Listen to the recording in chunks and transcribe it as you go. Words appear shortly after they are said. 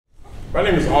My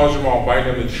name is Byndon.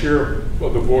 I'm the chair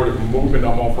of the board of Movement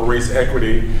Omaha for Race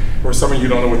Equity. For some of you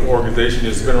don't know what the organization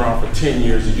is, it's been around for 10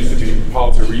 years. It used to be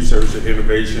policy research and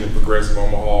innovation and progressive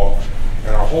Omaha.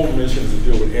 And our whole mission is to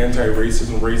deal with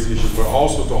anti-racism, race issues, but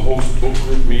also to host book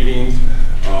group meetings,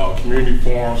 community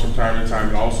forums from time to time.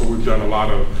 And also we've done a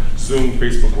lot of Zoom,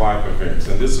 Facebook Live events.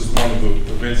 And this is one of the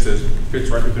events that fits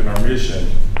right within our mission.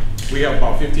 We have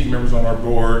about 15 members on our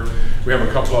board. We have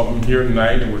a couple of them here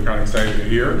tonight, and we're kind of excited to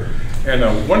hear.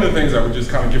 And one of the things I would just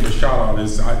kind of give a shout out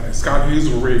is Scott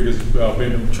Hazelrig has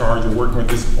been in charge of working with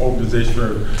this organization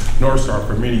for North Star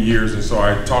for many years. And so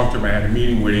I talked to him, I had a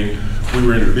meeting with him. We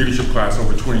were in a leadership class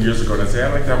over 20 years ago, and I said,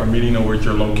 I'd like to have a meeting over at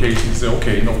your location. He said,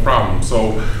 okay, no problem.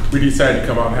 So we decided to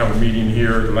come out and have a meeting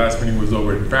here. The last meeting was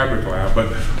over at the Fabric Lab.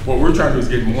 But what we're trying to do is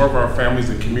get more of our families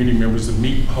and community members to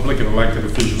meet public and elected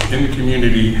officials in the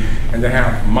community and to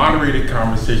have moderated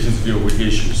conversations to deal with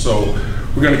issues. So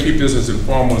we're going to keep this as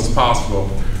informal as possible.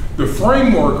 The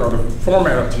framework or the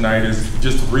format of tonight is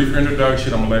just a brief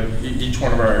introduction. I'm going to let each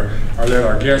one of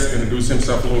our guests introduce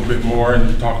himself a little bit more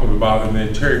and talk a little about it. And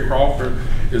then Terri Crawford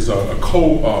is a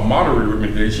co-moderator with me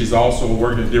today. She's also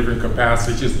worked in different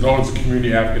capacities. She's known as a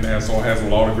community advocate and also has a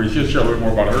law degree. She'll share a little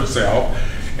more about herself.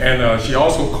 And she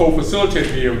also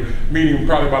co-facilitated me a meeting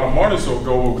probably about a month or so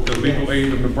ago with the legal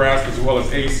aid of Nebraska as well as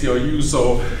ACLU.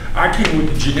 So I came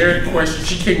with the generic questions,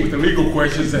 she came with the legal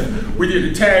questions, and we did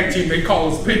a tag team. They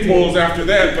call us pit bulls after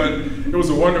that, but it was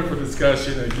a wonderful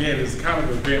discussion. Again, it's kind of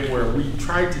an event where we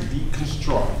try to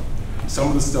deconstruct some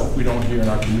of the stuff we don't hear in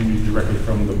our community directly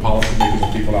from the policymakers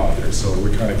and people out there. So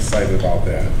we're kind of excited about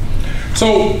that.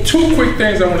 So 2 quick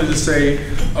things I wanted to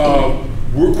say.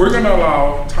 We're going to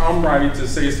allow Tom Riley to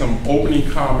say some opening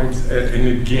comments in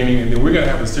the beginning, and then we're going to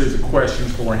have a series of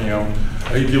questions for him.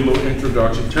 He'll give a little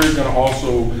introduction. Terry's going to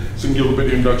also give a little bit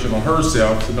of introduction on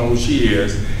herself to know who she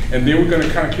is. And then we're going to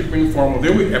kind of keep it informal.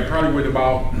 Then we probably with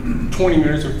about 20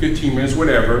 minutes or 15 minutes,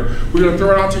 whatever, we're going to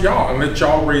throw it out to y'all and let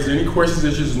y'all raise any questions,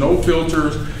 issues, no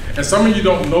filters. And some of you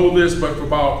don't know this, but for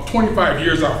about 25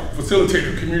 years, I've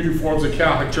facilitated community forums at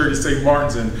Catholic Church at St.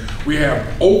 Martin's, and we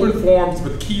have open forums,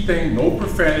 but the key thing, no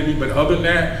profanity, but other than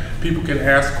that, people can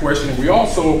ask questions. And we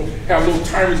also have little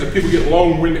timers that people get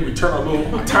long-winded. We turn our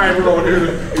little timer on here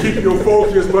to keep you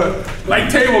focused, but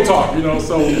like table talk, you know,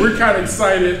 so we're kind of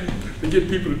excited to get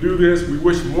people to do this. We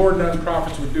wish more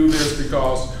nonprofits would do this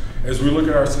because as we look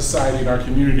at our society and our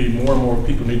community, more and more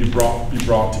people need to be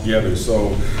brought together. So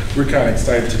we're kind of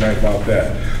excited tonight about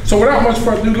that. So without much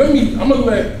further ado, I'm going to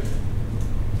let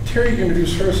Terri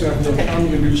introduce herself, and then Tom,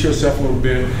 you introduce yourself a little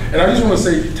bit. And I just want to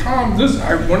say, Tom,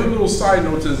 one of the little side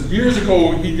notes is years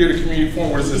ago he did a community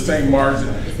forum where it's at St.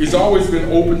 Martin's. He's always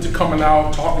been open to coming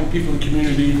out, talking to people in the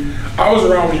community. I was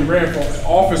around when he ran for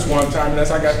office one time, and that's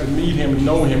how I got to meet him and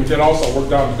know him. And then also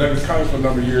worked out in Douglas County for a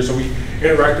number of years, so we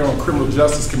interacted on the criminal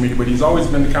justice committee. But he's always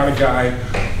been the kind of guy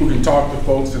who can talk to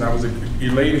folks, and I was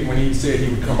elated when he said he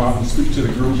would come out and speak to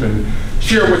the group and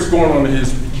share what's going on in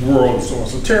his world and so on.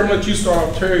 So Terri, I'm gonna let you start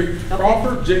off. Terri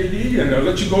Crawford, JD, and I'll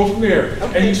let you go from there.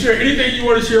 Okay. And you share anything you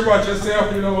want to share about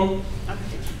yourself, you know.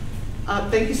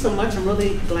 Thank you so much. I'm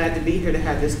really glad to be here to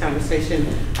have this conversation.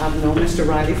 I've known Mr.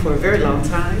 Riley for a very long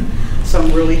time, so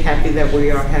I'm really happy that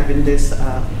we are having this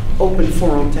open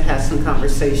forum to have some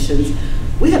conversations.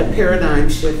 We had a paradigm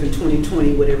shift in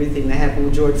 2020 with everything that happened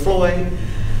with George Floyd.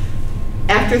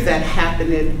 After that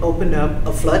happened, it opened up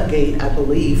a floodgate, I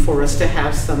believe, for us to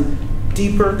have some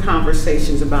deeper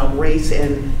conversations about race,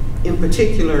 and in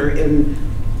particular in,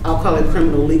 I'll call it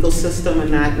criminal legal system and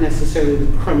not necessarily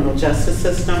the criminal justice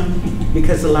system,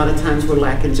 because a lot of times we're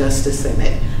lacking justice in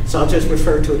it. So I'll just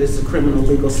refer to it as the criminal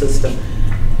legal system.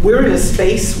 We're in a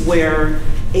space where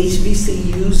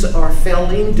HBCUs are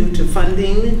failing due to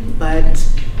funding, but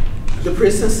the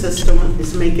prison system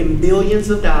is making billions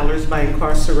of dollars by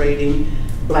incarcerating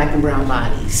Black and brown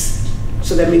bodies.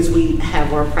 So that means we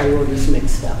have our priorities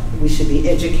mixed up. We should be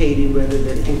educating rather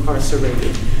than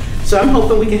incarcerating. So I'm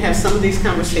hoping we can have some of these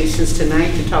conversations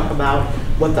tonight to talk about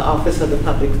what the Office of the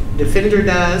Public Defender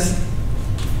does,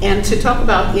 and to talk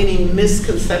about any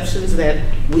misconceptions that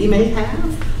we may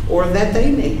have or that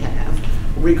they may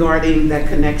have regarding that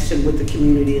connection with the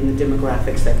community and the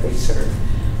demographics that they serve.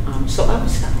 So I will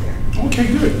stop there. Okay,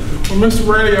 good. Well, Mr.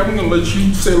 Riley, I'm going to let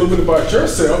you say a little bit about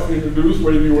yourself, introduce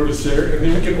whatever you want to share, and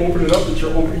then we can open it up with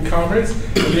your opening comments.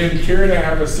 And then Terri and I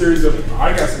have a series of,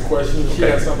 I got some questions, she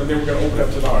has something, then we're going to open up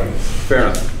to the audience. Fair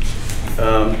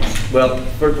enough. Well,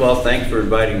 first of all, thanks for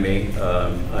inviting me.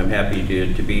 I'm happy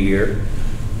to be here.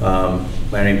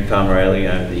 My name is Tom Riley.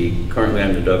 Currently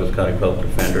I'm the Douglas County Public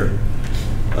Defender.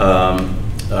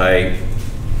 I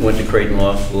went to Creighton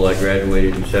Law School. I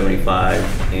graduated in '75,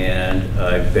 and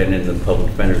I've been in the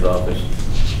public defender's office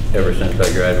ever since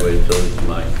I graduated. So this is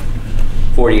my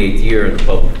 48th year in the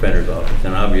public defender's office.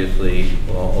 And obviously,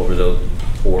 well, over those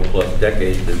 4+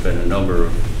 decades, there's been a number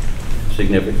of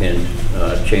significant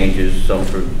changes, some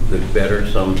for the better,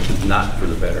 some not for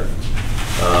the better.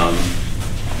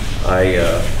 I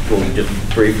will just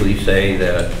briefly say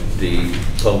that the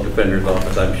public defender's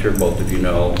office, I'm sure both of you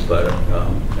know, but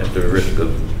at the risk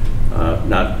of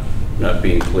not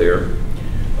being clear,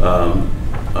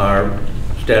 are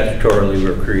statutorily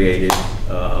were created,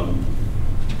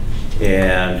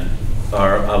 and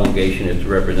our obligation is to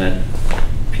represent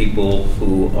people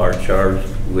who are charged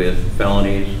with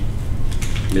felonies,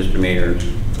 misdemeanors,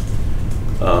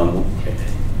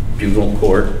 juvenile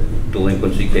court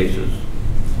delinquency cases.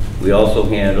 We also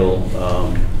handle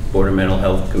Board of Mental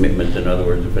Health commitments. In other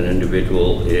words, if an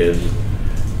individual is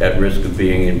at risk of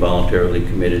being involuntarily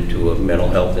committed to a mental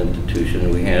health institution,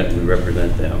 we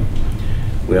represent them.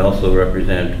 We also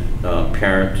represent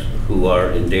parents who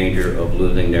are in danger of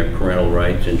losing their parental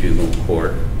rights in juvenile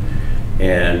court.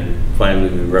 And finally,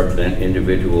 we represent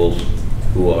individuals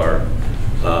who are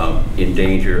in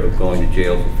danger of going to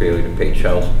jail for failure to pay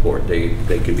child support. They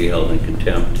can be held in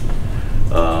contempt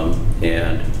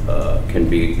and can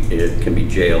be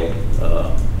jailed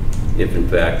if in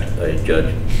fact a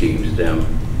judge deems them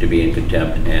to be in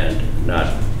contempt and not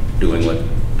doing what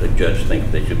the judge thinks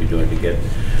they should be doing to get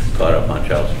caught up on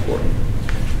child support.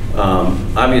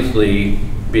 Obviously,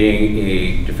 being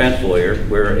a defense lawyer,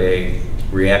 we're a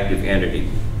reactive entity.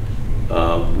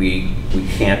 We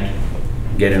can't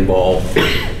get involved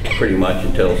pretty much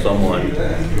until someone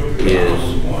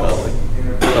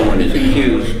is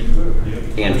accused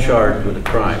and charged with a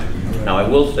crime. Now, I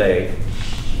will say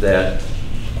that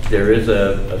there is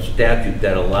a statute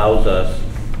that allows us,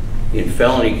 in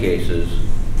felony cases,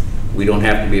 we don't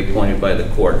have to be appointed by the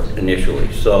court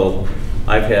initially. So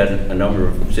I've had a number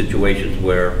of situations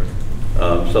where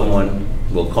someone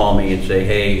will call me and say,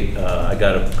 hey, I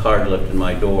got a card left in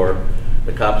my door.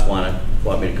 The cops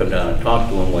want me to come down and talk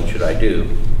to them. What should I do?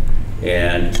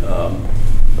 And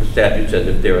the statute says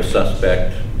if they're a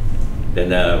suspect,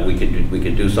 then we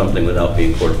can do something without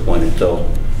being court appointed. So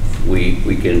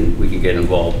we can get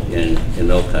involved in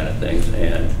those kind of things.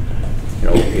 And you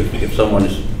know, if someone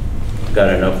has got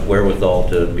enough wherewithal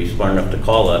to be smart enough to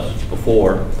call us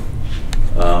before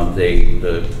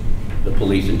the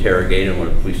police interrogate them or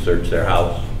the police search their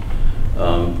house,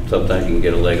 sometimes you can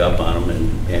get a leg up on them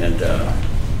and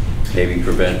maybe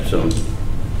prevent some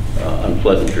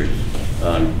unpleasantries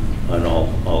on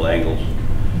all angles.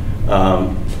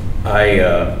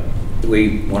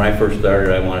 When I first started,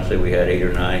 I want to say we had 8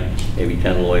 or 9, maybe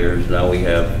 10 lawyers. Now we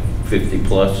have 50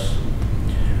 plus.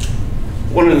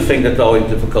 One of the things that's always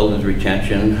difficult is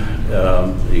retention.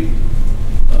 The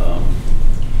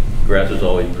grass is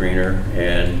always greener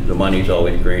and the money's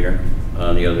always greener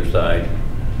on the other side.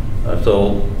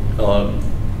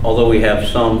 Although we have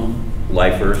some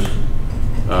lifers,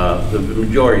 the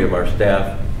majority of our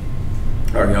staff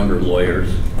are younger lawyers,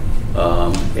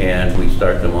 and we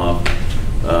start them off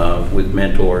with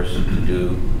mentors to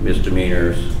do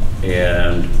misdemeanors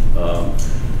and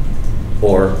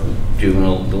or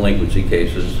juvenile delinquency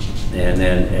cases, and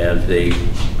then as they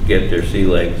get their sea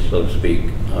legs, so to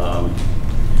speak,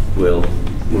 we'll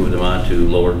move them on to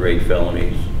lower grade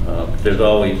felonies. There's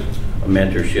always a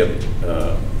mentorship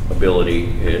ability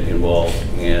involved,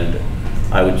 and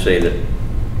I would say that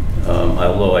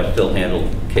although I still handle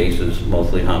cases,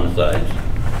 mostly homicides,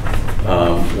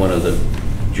 one of the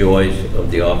joys of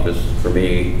the office for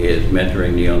me is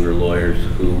mentoring the younger lawyers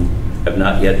who have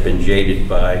not yet been jaded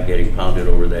by getting pounded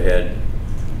over the head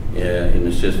in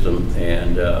the system,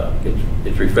 and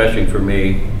it's refreshing for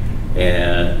me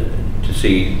and to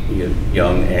see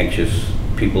young, anxious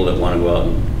people that want to go out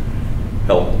and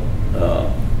help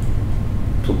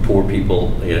poor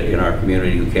people in our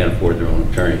community who can't afford their own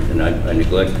attorneys. And I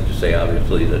neglected to say,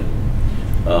 obviously, that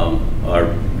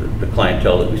the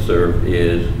clientele that we serve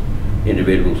is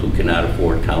individuals who cannot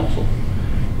afford counsel.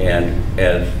 And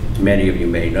as many of you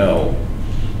may know,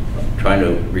 trying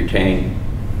to retain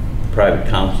private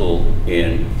counsel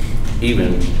in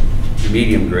even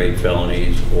medium grade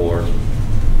felonies or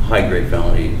high grade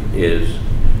felonies is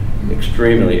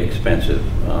extremely expensive.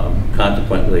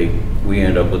 Consequently, we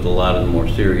end up with a lot of the more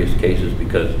serious cases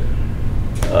because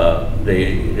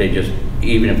they just,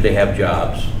 even if they have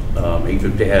jobs,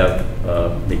 even if they have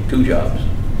 2 jobs,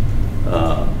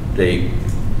 they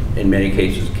in many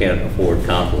cases can't afford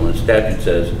counsel. And the statute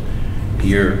says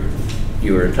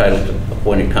you are entitled to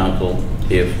appointed counsel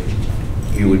if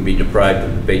you would be deprived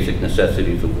of the basic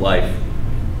necessities of life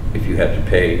if you have to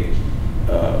pay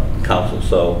counsel.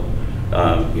 So,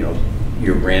 you know,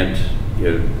 your rent,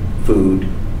 your food,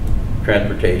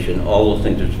 transportation, all those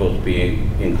things are supposed to be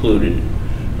included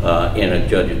in a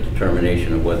judge's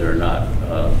determination of whether or not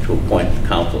to appoint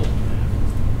counsel.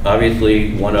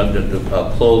 Obviously,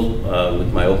 I'll close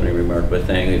with my opening remark by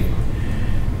saying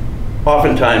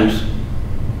oftentimes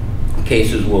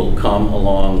cases will come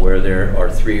along where there are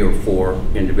 3 or 4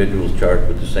 individuals charged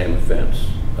with the same offense.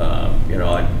 You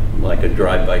know, like a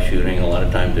drive-by shooting, a lot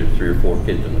of times there's 3 or 4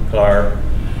 kids in the car.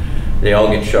 They all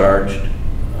get charged.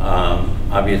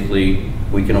 Obviously,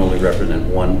 we can only represent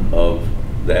one of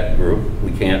that group.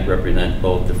 We can't represent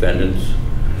both defendants.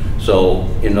 So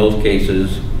in those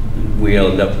cases, we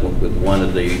end up with one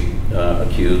of the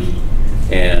accused,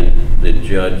 and the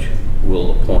judge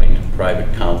will appoint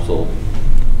private counsel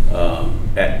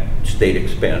at state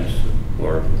expense,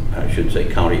 or I should say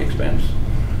county expense,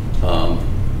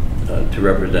 to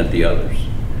represent the others.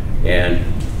 And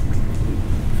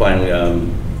finally,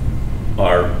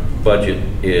 our budget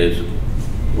is,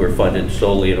 we're funded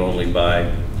solely and only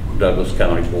by Douglas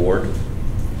County Board,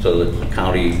 so that the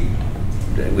county,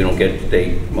 we don't get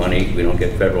state money, we don't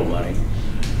get federal money.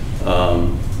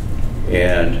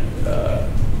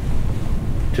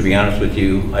 To be honest with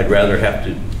you, I'd rather have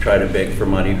to try to beg for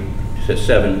money to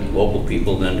 7 local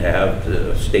people than to have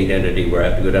the state entity where I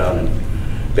have to go down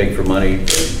and beg for money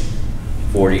to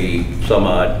 40 some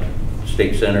odd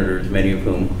state senators, many of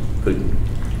whom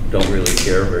don't really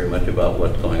care very much about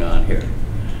what's going on here.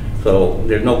 So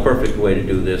there's no perfect way to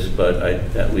do this, but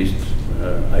at least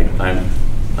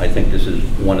I think this is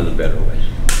one of the better ways.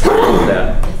 With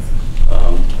that,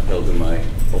 those are my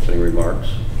opening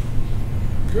remarks.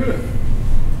 Good.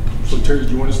 So Terri,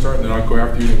 do you want to start, and then I'll go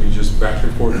after you, and we just back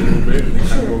and forth a little bit, and then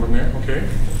kind of go from there, okay?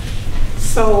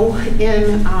 So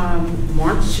in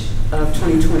March of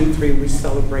 2023, we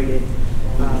celebrated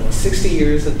 60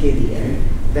 years of Gideon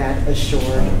that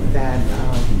assured that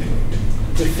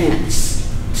defense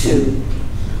to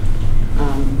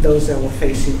those that were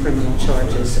facing criminal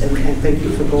charges. And thank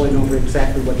you for going over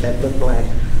exactly what that looked like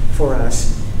for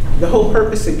us. The whole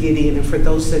purpose of Gideon, and for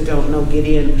those that don't know,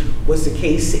 Gideon was the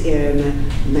case in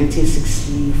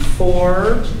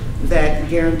 1964 that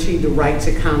guaranteed the right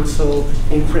to counsel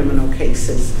in criminal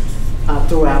cases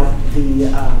throughout the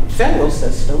federal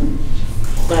system.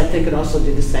 But I think it also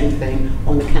did the same thing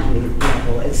on the county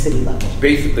level and city level.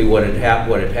 Basically, what had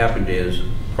happened is,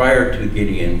 prior to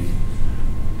Gideon,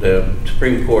 the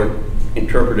Supreme Court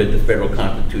interpreted the federal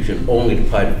Constitution only to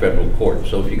apply to federal court.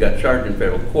 So if you got charged in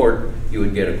federal court, you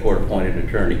would get a court-appointed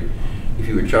attorney. If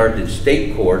you were charged in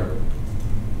state court,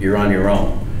 you're on your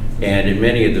own. And in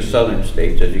many of the southern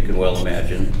states, as you can well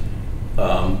imagine,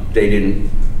 they didn't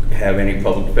have any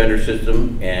public defender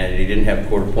system, and they didn't have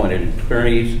court-appointed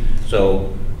attorneys.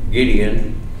 So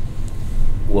Gideon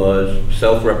was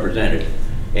self-represented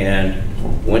and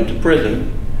went to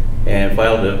prison and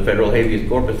filed a federal habeas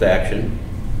corpus action.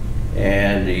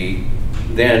 And the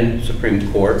then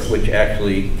Supreme Court, which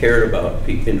actually cared about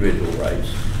individual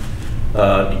rights,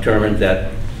 determined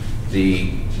that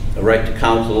the right to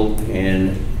counsel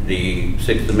in the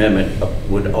 6th Amendment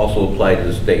would also apply to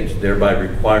the states, thereby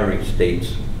requiring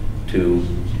states to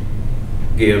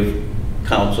give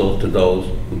counsel to those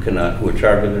who are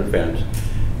charged with an offense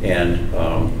and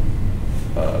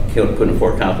couldn't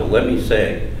afford counsel. Let me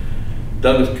say,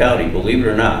 Douglas County, believe it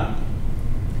or not,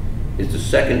 is the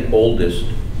 2nd oldest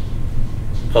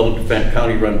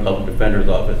county-run public defender's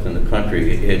office in the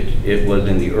country. It was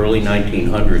in the early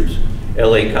 1900s.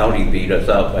 LA County beat us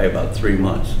out by about 3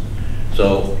 months.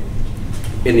 So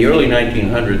in the early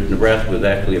 1900s, Nebraska was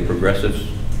actually a progressive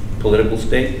political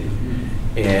state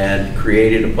and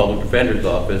created a public defender's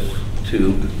office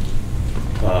to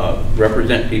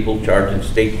represent people charged in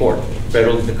state court.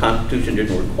 The Constitution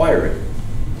didn't require it,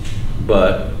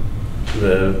 but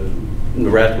the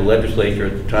Nebraska legislature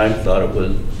at the time thought it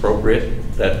was appropriate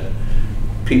that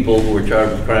people who were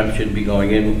charged with crimes should be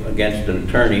going in against an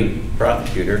attorney,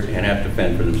 prosecutor, and have to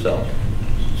fend for themselves.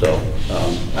 So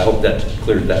I hope that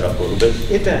clears that up a little bit.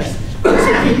 It does. So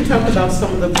can you talk about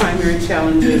some of the primary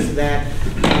challenges that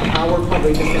our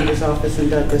public defender's office in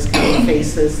Douglas County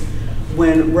faces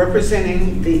when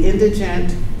representing the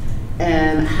indigent,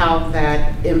 and how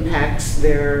that impacts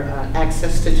their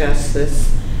access to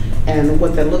justice, and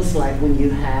what that looks like when you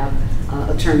have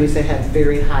attorneys that have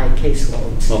very high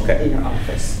caseloads in your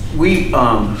office? We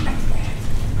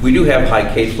do have high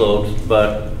caseloads,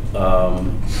 but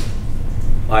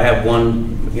I have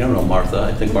one, you don't know Martha,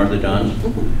 I think Martha Dunn,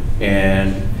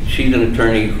 and she's an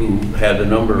attorney who has a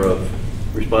number of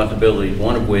responsibilities,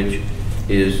 one of which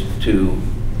is to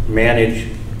manage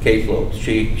caseloads.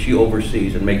 She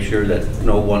oversees and makes sure that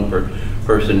no one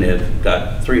person has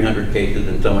got 300 cases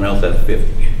and someone else has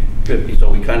 50.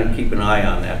 So we kind of keep an eye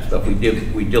on that stuff.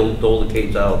 We dole the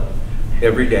case out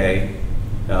every day,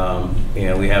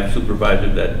 and we have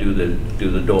supervisors that do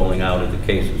the doling out of the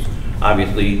cases.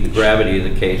 Obviously, the gravity of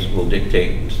the case will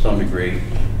dictate to some degree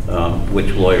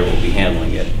which lawyer will be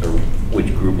handling it, or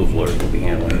which group of lawyers will be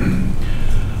handling it.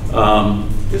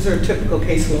 Is there a typical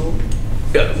caseload?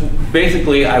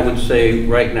 Basically, I would say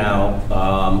right now,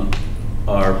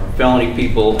 our felony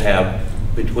people have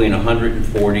between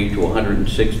 140 to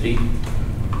 160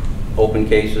 open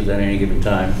cases at any given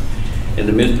time, and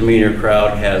the misdemeanor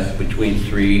crowd has between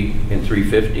 3 and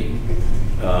 350.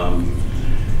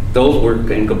 Those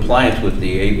were in compliance with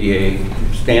the ABA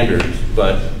standards,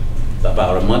 but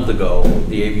about a month ago,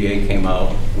 the ABA came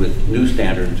out with new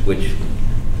standards, which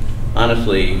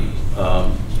honestly,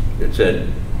 it said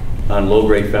on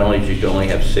low-grade felonies you should only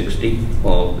have 60.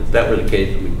 Well, if that were the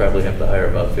case, we'd probably have to hire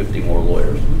about 50 more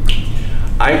lawyers.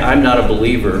 I'm not a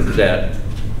believer that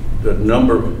the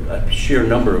sheer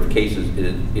number of cases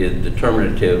is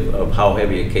determinative of how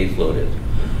heavy a caseload is.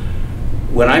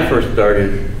 When I first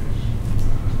started,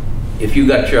 if you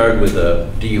got charged with a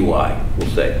DUI, we'll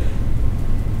say,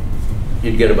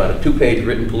 you'd get about a 2-page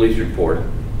written police report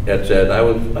that said, I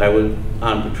was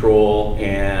on patrol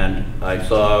and I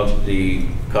saw the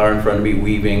car in front of me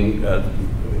weaving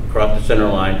across the center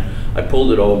line. I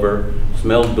pulled it over,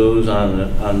 smelled booze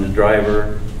on the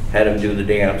driver, had him do the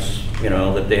dance, you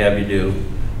know, that they have you do.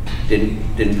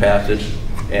 Didn't pass it,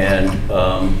 and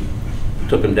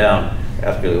took him down.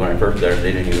 Actually, when I first started,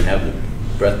 they didn't even have the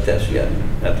breath test yet.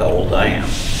 That's how old I am.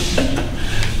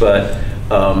 But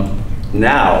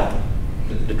now,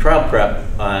 the trial prep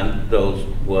on those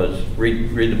was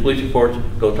read the police reports,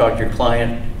 go talk to your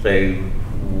client, say,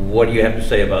 what do you have to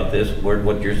say about this?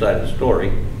 What's your side of the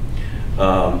story?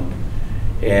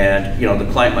 And you know,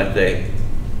 the client might say,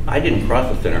 I didn't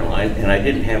cross the center line and I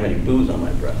didn't have any booze on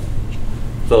my breath.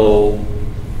 So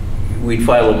we'd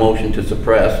file a motion to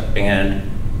suppress, and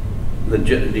the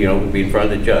would be in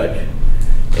front of the judge,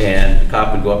 and the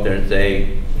cop would go up there and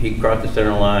say, he crossed the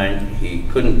center line, he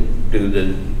couldn't do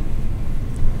the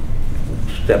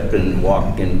step and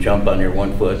walk and jump on your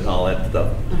 1 foot and all that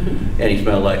stuff. And he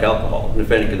smelled like alcohol. And the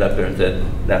defendant goes up there and said,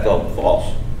 that's all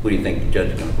false. Who do you think the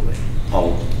judge is going to believe?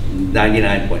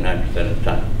 99.9% of the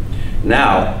time.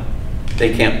 Now,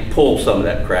 they can't pull some of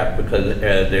that crap because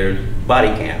there's body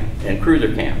cam and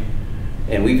cruiser cam.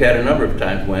 And we've had a number of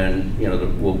times when, you know,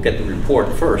 we'll get the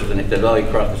report first and it says, oh, he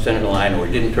crossed the center line, or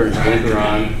he didn't turn his blinker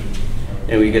on.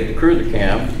 And we get the cruiser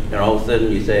cam, and all of a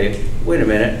sudden you say, wait a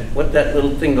minute, what's that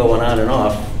little thing going on and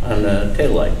off on the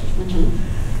taillight?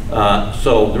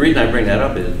 So the reason I bring that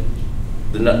up is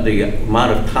the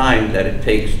amount of time that it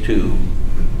takes to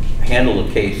handle a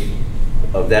case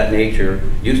of that nature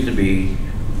used to be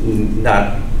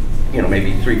not, you know,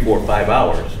 maybe 3, 4, 5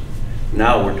 hours.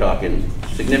 Now we're talking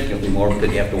significantly more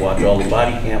because you have to watch all the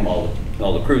body cam, all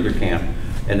the cruiser cam,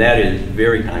 and that is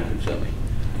very time consuming.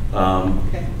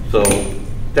 So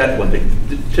that's one thing.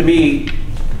 To me,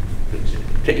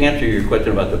 to answer your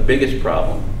question about the biggest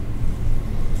problem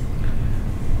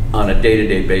on a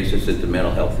day-to-day basis is the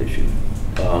mental health issue.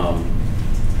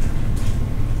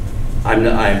 I'm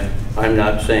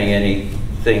not saying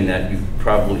anything that you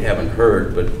probably haven't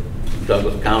heard, but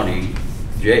Douglas County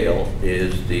Jail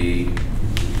is the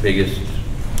biggest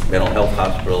mental health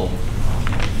hospital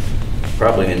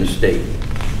probably in the state.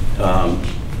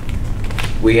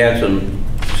 We had some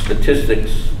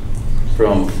statistics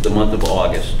from the month of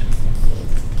August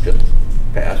just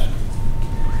passed,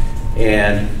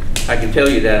 and I can tell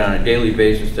you that on a daily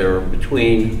basis there are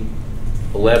between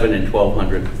 1,100 and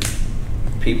 1,200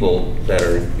 people that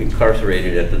are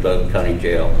incarcerated at the Douglas County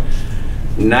Jail.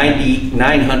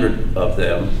 900 of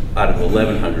them out of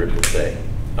 1,100, we'll say,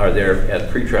 are there as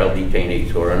pretrial detainees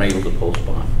who are unable to post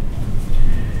bond.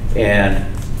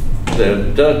 And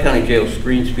the Douglas County Jail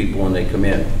screens people when they come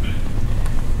in.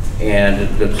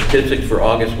 And the statistics for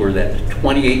August were that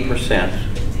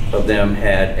 28% of them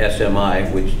had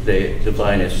SMI, which they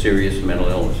define as serious mental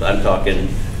illness. I'm talking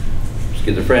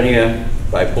schizophrenia,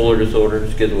 bipolar disorder,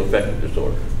 schizoaffective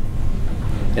disorder.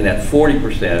 And that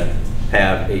 40%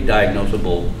 have a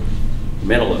diagnosable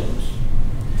mental illness.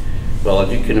 Well,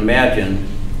 as you can imagine,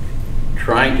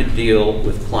 trying to deal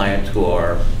with clients who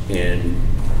are in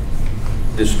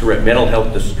distress, mental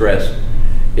health distress,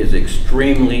 is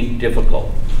extremely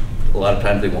difficult. A lot of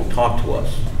times they won't talk to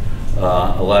us.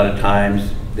 A lot of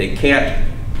times they can't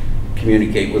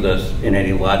communicate with us in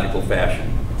any logical fashion.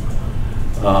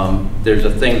 There's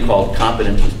a thing called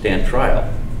competence to stand trial.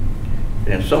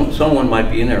 and someone might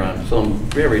be in there on some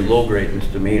very low-grade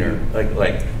misdemeanor,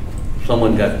 like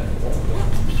someone got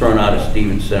thrown out of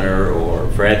Stevens Center or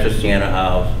Francis Siena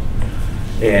House,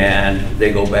 and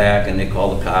they go back and they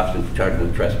call the cops and charge them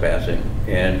with trespassing,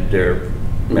 and they're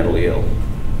mentally ill.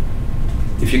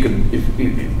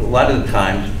 A lot of the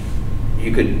times,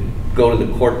 you could go to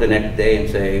the court the next day and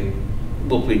say,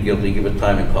 we'll plead guilty, give us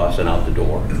time and costs, and out the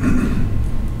door.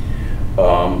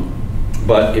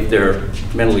 But if they're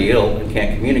mentally ill and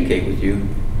can't communicate with you,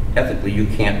 ethically you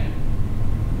can't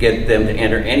get them to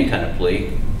enter any kind of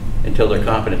plea until they're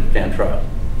competent to stand trial.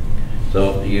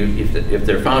 So if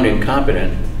they're found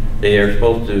incompetent, they are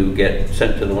supposed to get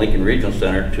sent to the Lincoln Regional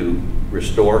Center to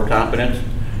restore competence.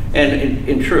 And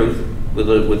in truth, with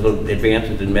the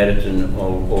advances in medicine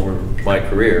over my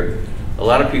career, a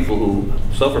lot of people who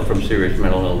suffer from serious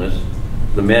mental illness,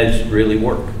 the meds really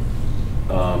work.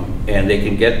 And they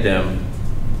can get them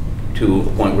to a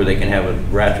point where they can have a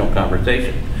rational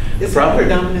conversation. Is it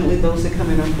predominantly those that come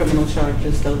in on criminal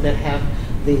charges, though, that have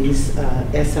these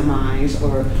SMIs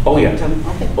or? Oh yeah.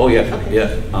 Okay. Oh yeah. Okay. Yeah.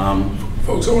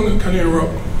 Folks, I want to kind of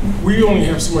interrupt. We only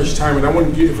have so much time, and I want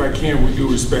to get, if I can, with due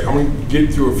respect, I want to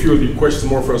get through a few of the questions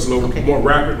more for us a little more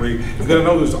rapidly. And then I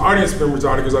know there's audience members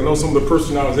out here, because I know some of the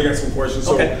personalities, they got some questions.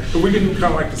 So if we can do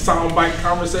kind of like the soundbite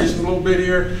conversation a little bit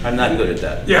here. I'm not good at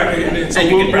that. Yeah, and so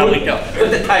you can probably tell.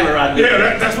 Put the timer on.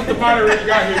 Yeah, that's what the moderator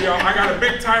got here, y'all. I got a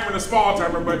big timer and a small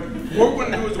timer, but what we're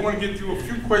going to do is we want to get through a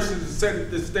few questions to set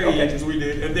this stage as we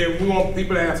did, and then we want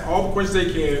people to ask all the questions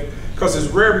they can, because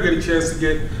it's rare we get a chance to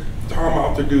get Tom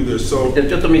out to do this. So just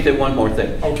let me say one more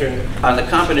thing. Okay. On the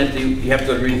competency, you have to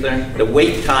go to reading center. The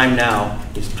wait time now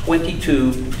is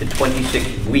 22 to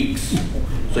 26 weeks.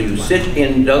 So you sit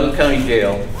in Douglas County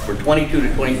Jail for 22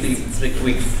 to 26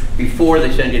 weeks before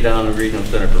they send you down to the Regional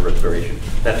Center for Restoration.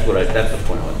 That's the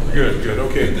point I want to make. Good,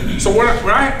 okay. So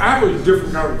I have a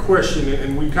different kind of question,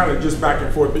 and we kind of just back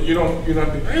and forth, but you know,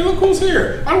 hey, look who's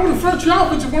here. I don't want to front you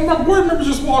out, but one of my board members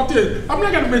just walked in. I'm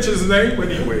not going to mention his name, but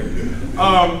anyway.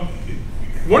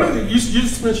 You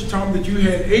just mentioned, Tom, that you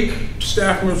had 8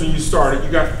 staff members when you started.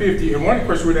 You got 50, and one of the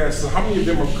questions we'd ask is how many of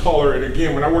them are color? And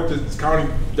again, when I worked at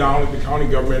down at the county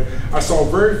government, I saw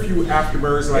very few African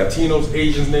Americans, Latinos,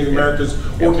 Asians, Native Americans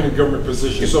working in government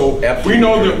positions. So we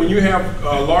know that when you have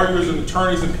lawyers and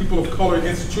attorneys and people of color in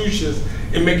institutions,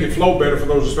 it make it flow better for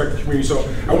those respective communities. So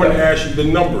I want to ask you the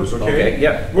numbers, okay?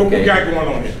 What we got going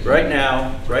on here? Right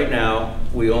now,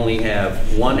 we only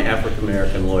have 1 African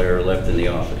American lawyer left in the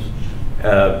office.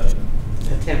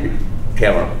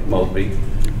 Tamara Mosby.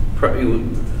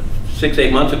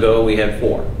 6-8 months ago, we had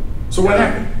 4. So what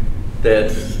happened?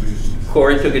 That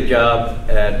Corey took a job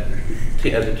as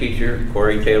a teacher.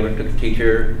 Corey Taylor took a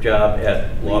teacher job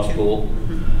at law school.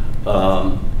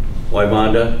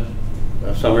 Wybanda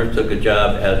Summers took a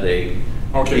job as a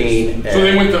dean. So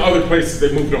they went to other places.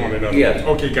 They moved on and other. Yes.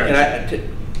 Okay, guys.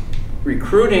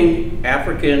 Recruiting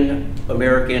African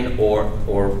American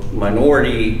or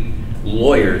minority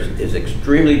lawyers is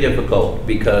extremely difficult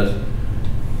because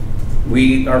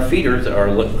our feeders are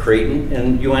Creighton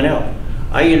and UNL.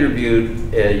 I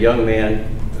interviewed a young man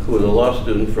who was a law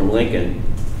student from Lincoln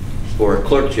for a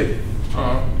clerkship.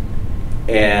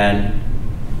 And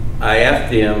I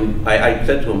asked him, I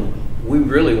said to him, we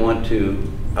really want to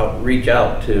reach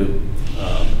out to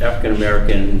African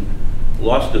American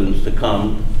law students to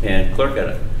come and clerk at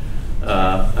it.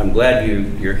 I'm glad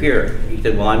you're here. He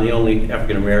said, well, I'm the only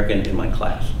African American in my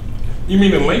class. You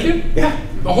mean in Lincoln? Yeah.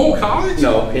 The whole college?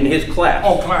 No, in his class.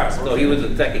 Oh, class. Okay. So he was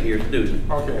a second-year student.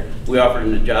 Okay. We offered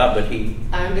him the job, but he...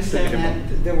 I understand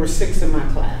that there were 6 in my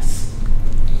class.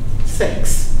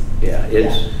 6. Yeah,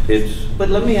 it's... But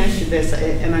let me ask you this,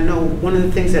 and I know one of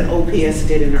the things that OPS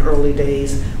did in the early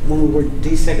days when we were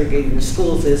desegregating the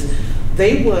schools is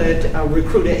they would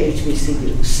recruit at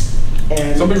HBCUs.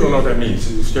 And some people don't know what that means.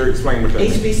 Terri, explain what that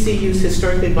means. HBCUs,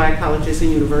 historically black colleges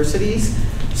and universities.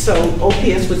 So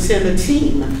OPS would send a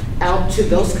team out to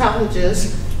those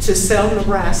colleges to sell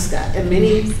Nebraska, and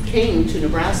many came to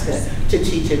Nebraska to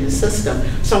teach in the system.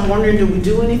 So I'm wondering, do we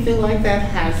do anything like that?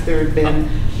 Has there been,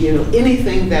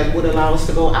 anything that would allow us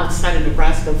to go outside of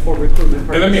Nebraska for recruitment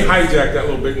purposes? And let me hijack that a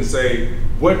little bit and say,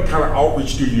 what kind of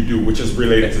outreach do you do, which is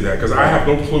related to that? Because I have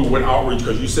no clue what outreach,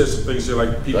 because you said some things here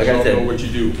like people don't know what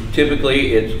you do.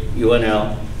 Typically, it's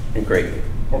UNL and Creighton.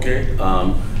 Okay.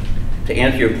 To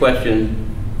answer your question,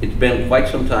 it's been quite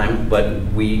some time, but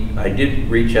I did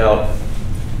reach out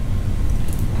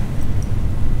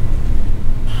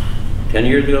 10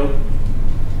 years ago,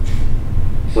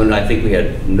 when I think we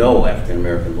had no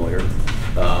African-American lawyer,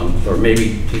 or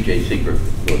maybe T.J. Secret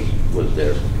was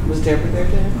there. Was Deborah there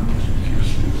then?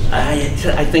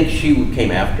 I think she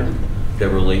came after.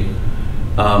 Deborah Lee.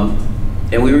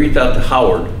 And we reached out to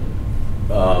Howard,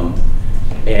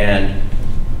 and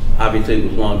obviously it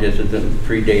was long distance and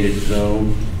predated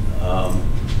Zoom,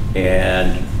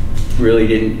 and really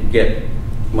didn't get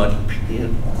much, you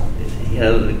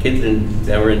know, the kids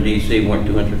that were in DC weren't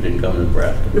too interested in coming to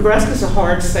Nebraska. Nebraska's a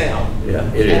hard sell.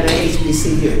 Yeah, it At is.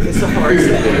 HBCU, it's a hard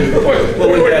sell.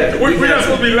 We're not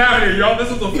supposed to be laughing at y'all.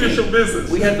 This is official business.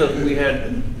 We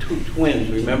had two twins.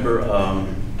 Remember?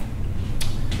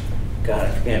 God,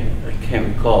 I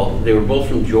can't recall. They were both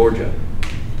from Georgia.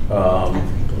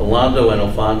 Alonzo and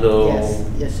Alfonso.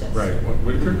 Yes. Right.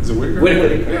 Whitaker? Is it Whitaker?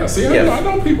 Whitaker. Yeah. See, Yes. I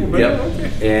know people, man. Yep.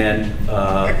 Okay. And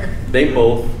they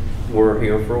both were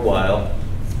here for a while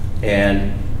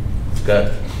and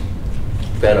got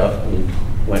fed up and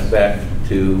went back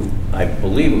to, I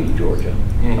believe it was Georgia.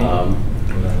 Mm-hmm.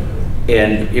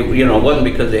 And it, you know, it wasn't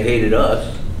because they hated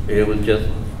us. It was just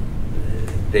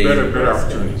Better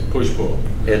opportunities. Push-pull.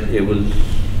 It was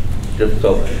just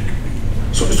so.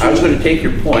 I was going to take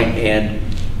your point, and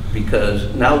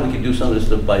because now we can do some of this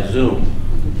stuff by Zoom,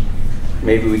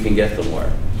 maybe we can get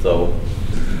somewhere. So,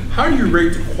 how do you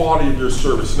rate the quality of your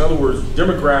service? In other words,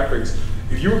 demographics.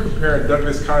 If you were comparing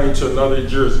Douglas County to another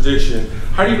jurisdiction,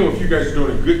 how do you know if you guys are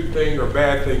doing a good thing or a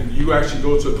bad thing? Do you actually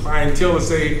go to a clientele and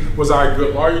say, was I a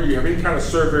good lawyer? Do you have any kind of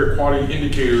survey or quality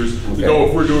indicators to know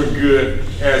if we're doing good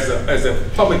as a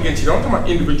public entity? I'm talking about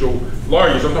individual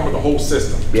lawyers, I'm talking about the whole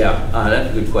system. yeah,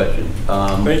 that's a good question.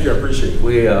 Thank you, I appreciate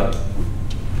it.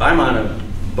 I'm on a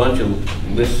bunch of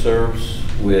listservs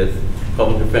with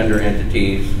public defender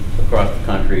entities across the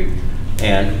country,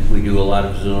 and we do a lot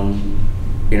of Zoom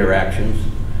interactions.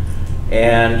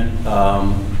 And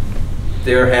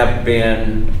there have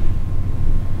been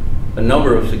a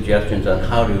number of suggestions on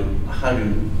how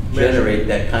to generate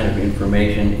that kind of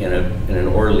information in an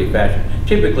orderly fashion.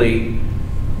 Typically,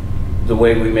 the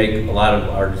way we make a lot of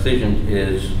our decisions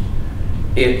is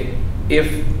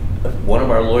if one of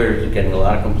our lawyers is getting a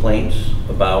lot of complaints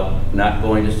about not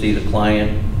going to see the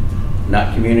client,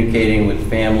 not communicating with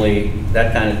family,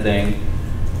 that kind of thing,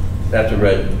 that's a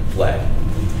red flag.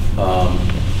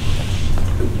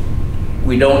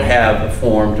 We don't have a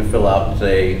form to fill out and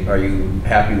say, are you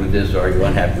happy with this or are you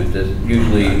unhappy with this?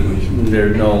 Usually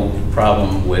there's no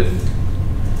problem with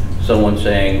someone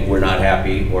saying we're not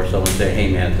happy or someone saying,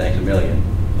 hey man, thanks a million.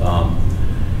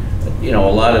 You know,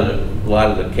 a lot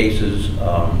of the cases,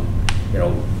 you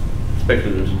know,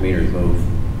 especially the misdemeanors move,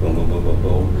 boom, boom, boom, boom,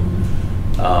 boom.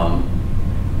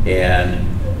 And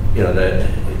you know,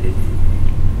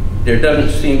 there doesn't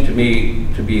seem to me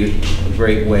to be a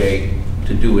great way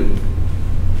to do it.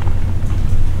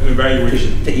 An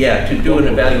evaluation. To do an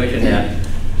evaluation that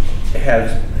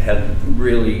has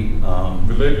really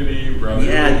validity, all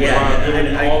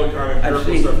the kind of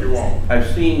empirical stuff you want.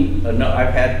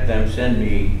 I've had them send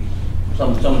me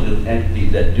some of the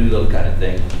entities that do those kind of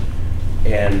things,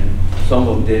 and some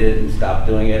of them did it and stopped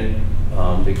doing it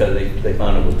because they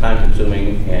found it was time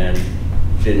consuming and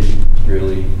didn't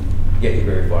really get you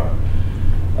very far.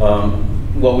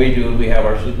 What we do is we have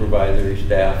our supervisory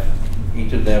staff.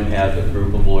 Each of them has a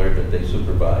group of lawyers that they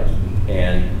supervise,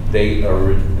 and they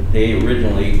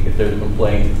originally, if there's a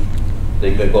complaint,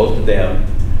 they go to them.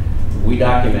 We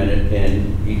document it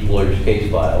in each lawyer's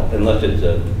case file, unless it's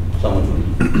someone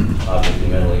who's obviously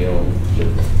mentally ill,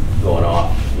 just going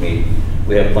off. I mean,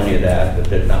 we have plenty of that, but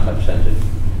there's not much sense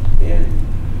in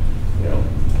you know,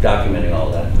 documenting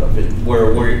all that stuff.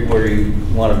 Where you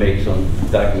want to make some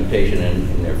documentation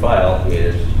in their file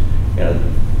is, you know,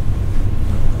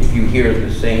 if you hear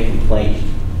the same complaint,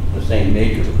 the same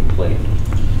nature of the complaint,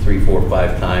 3, 4,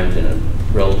 5 times in a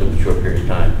relatively short period of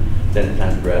time, then it's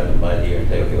time to grab them by the ear and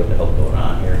say, okay, what the hell's going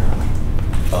on here?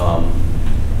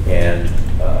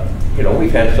 You know,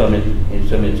 we've had some in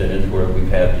some incidents where we've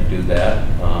had to do that,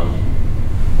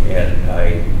 and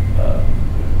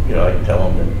you know, I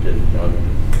tell them that you know,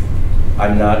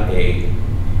 I'm not a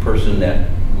person that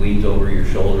leans over your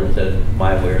shoulder and says,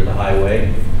 my way or the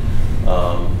highway.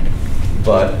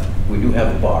 But we do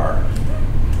have a bar.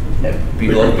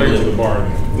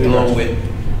 Below which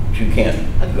you can't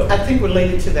go. I think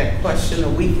related to that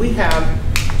question, we have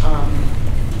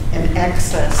an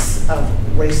excess of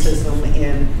racism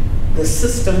in the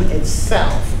system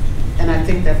itself. And I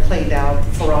think that played out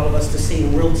for all of us to see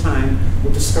in real time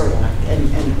with the Sturlock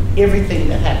and everything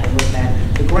that happened with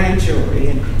that, the grand jury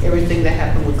and everything that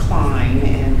happened with Klein,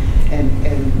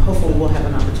 and hopefully we'll have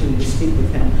an opportunity to speak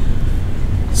with him.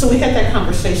 So we had that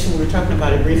conversation, we were talking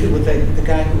about it briefly with the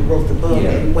guy who wrote the book,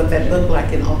 and what that looked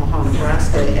like in Omaha,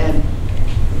 Nebraska. And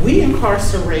we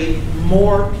incarcerate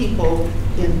more people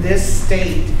in this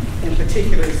state, in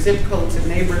particular zip codes and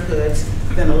neighborhoods,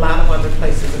 than a lot of other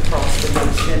places across the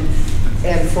nation.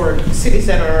 And for cities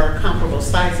that are comparable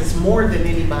size, it's more than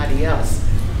anybody else.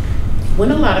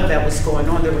 When a lot of that was going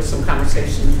on, there was some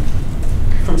conversation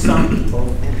from some people,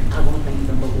 and I won't name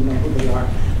them, but we know who they are,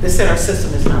 that said our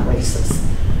system is not racist.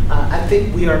 I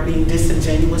think we are being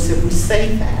disingenuous if we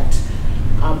say that,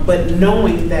 but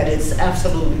knowing that it's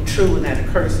absolutely true and that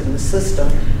occurs in the system,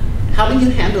 how do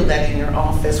you handle that in your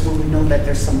office when we know that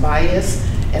there's some bias,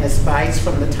 and it's bias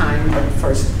from the time of the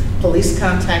first police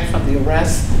contact, from the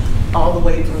arrest, all the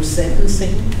way through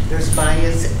sentencing? There's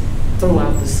bias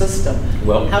throughout the system.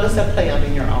 Well, how does that play out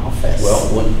in your office? Well,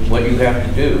 what you have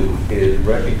to do is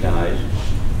recognize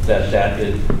that that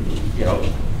is, you know,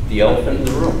 the elephant in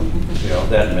the room, you know,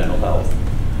 that mental health.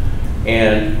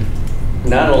 And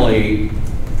not only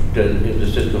is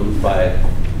the system by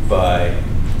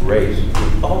race,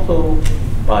 it's also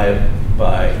by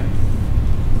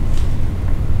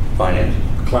finances.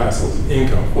 Classes,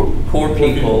 income. Poor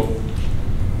people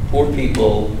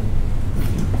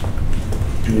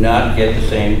do not get the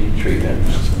same treatment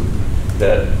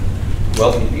that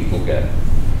wealthy people get.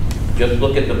 Just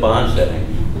look at the bond setting.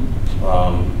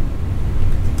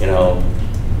 You know,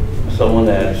 someone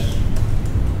that's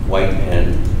white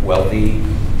and wealthy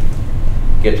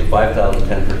gets a $5,000,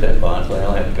 10% bond, so they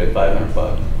only have to pay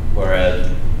 $500.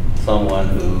 Whereas someone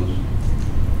who's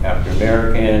African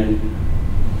American,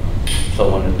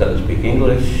 someone that doesn't speak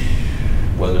English,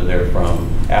 whether they're from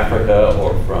Africa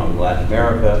or from Latin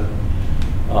America,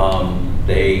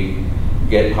 they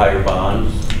get higher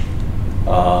bonds.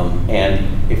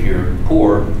 And if you're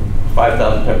poor,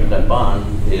 $5,000, 10% bond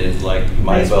is like, you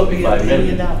might as well be $5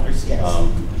 million. Yes.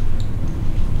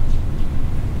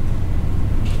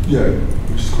 Yeah,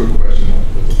 just a quick question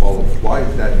to follow. Why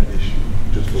is that an issue?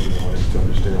 Just for the audience to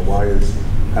understand, why is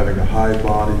having a high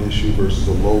bond an issue versus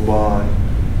a low bond,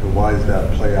 and why does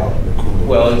that play out in the criminal?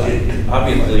 Well,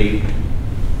 obviously,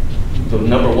 the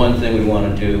number one thing we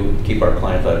want to do is keep our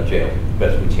clients out of jail as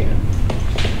best we can.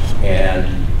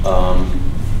 And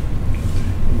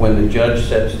when the judge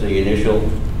sets the initial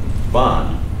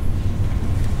bond,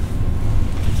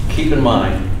 keep in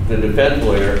mind the defense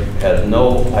lawyer has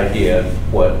no idea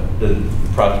what the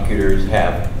prosecutors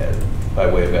have by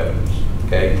way of evidence,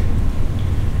 okay?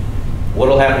 What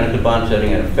will happen at the bond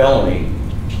setting in a felony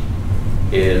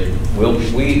is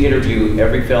we interview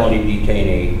every felony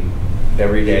detainee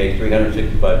every day,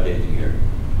 365 days a year.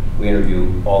 We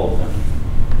interview all of them,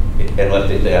 unless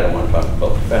they say, I don't want to talk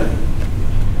about defendant.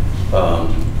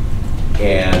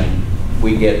 And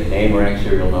we get name, rank,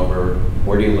 serial number,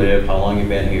 where do you live, how long you've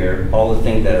been here, all the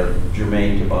things that are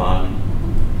germane to bond,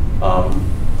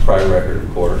 prior record,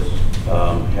 of course.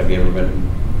 Have you ever been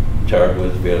charged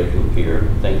with failure to appear,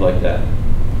 things like that.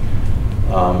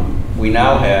 We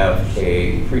now have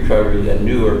a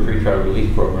newer pretrial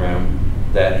release program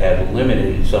that had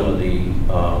eliminated some of the,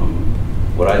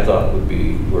 what I thought would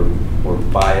be, were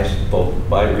biased both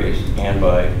by race and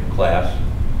by class.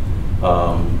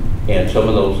 And some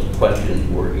of those questions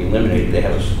were eliminated. They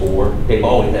have a score. They've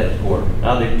always had a score.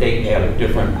 Now they have a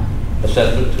different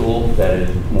assessment tool that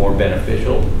is more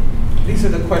beneficial. These are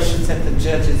the questions that the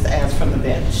judges ask from the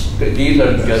bench. These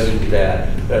are the judges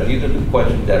these are the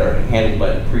questions that are handled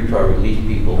by the pretrial release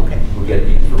people who get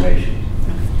the information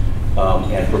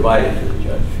and provide it to the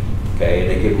judge. Okay,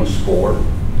 they give them a score.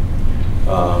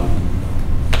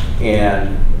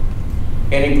 And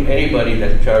anybody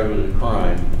that's charged with a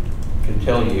crime can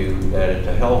tell you that it's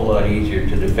a hell of a lot easier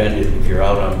to defend it if you're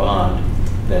out on bond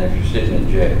than if you're sitting in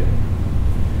jail.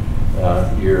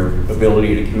 Your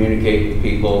ability to communicate with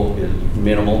people is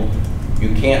minimal.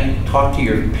 You can't talk to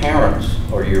your parents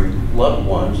or your loved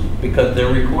ones because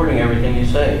they're recording everything you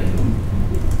say.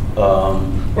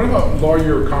 What about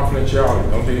lawyer confidentiality?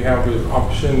 Don't they have the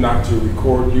option not to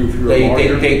record you if you're a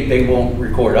lawyer? They won't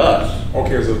record us.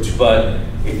 Okay, so but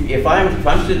if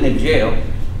I'm sitting in jail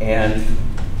and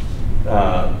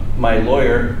my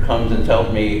lawyer comes and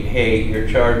tells me, hey, you're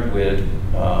charged with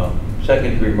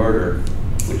second-degree murder,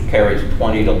 which carries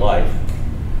 20 to life,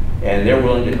 and they're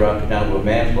willing to drop it down to a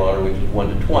manslaughter, which is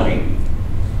 1 to 20.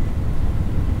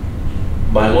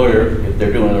 My lawyer, if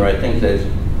they're doing the right thing, says,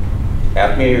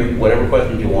 ask me whatever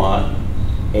questions you want,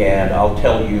 and I'll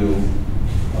tell you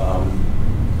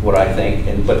what I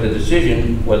think. But the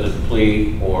decision, whether to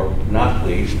plead or not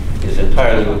plead, is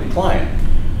entirely with the client.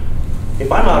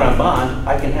 If I'm out on bond,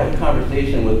 I can have a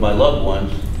conversation with my loved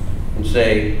ones and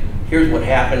say, here's what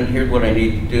happened, here's what I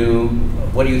need to do,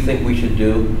 what do you think we should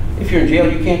do? If you're in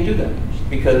jail, you can't do that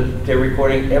because they're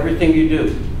recording everything you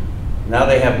do. Now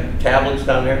they have tablets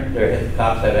down there. The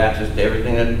cops have access to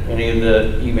everything, that any of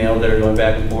the emails that are going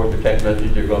back and forth, the text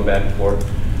messages that are going back and forth.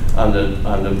 On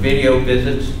the video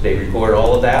visits, they record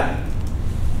all of that.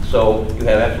 So you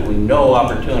have absolutely no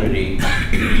opportunity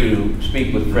to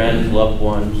speak with friends, loved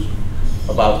ones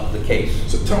about the case.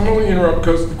 So Tom, let me interrupt,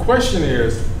 because the question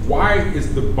is, why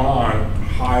is the bond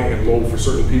high and low for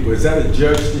certain people? Is that a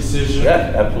judge decision?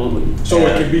 Yes, absolutely. So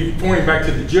it can be pointing back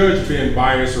to the judge being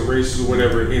biased or racist or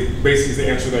whatever, it basically is the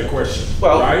answer to that question,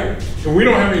 well, right? And we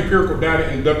don't have any empirical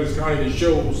data in Douglas County that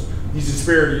shows these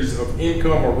disparities of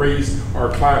income or race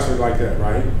or class or like that,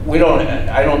 right?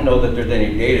 I don't know that there's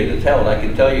any data to tell it. I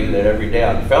can tell you that every day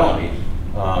on felonies,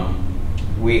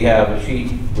 we have a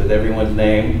sheet with everyone's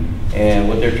name and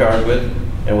what they're charged with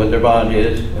and what their bond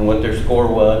is and what their score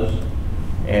was.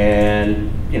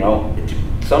 And, you know,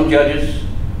 some judges,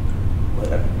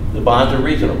 the bonds are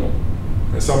reasonable.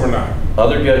 And some are not.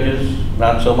 Other judges,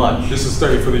 not so much. This is a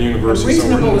study for the university.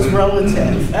 Reasonable is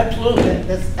relative. Absolutely.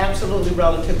 That's absolutely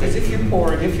relative, because if you're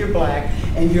poor and if you're black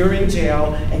and you're in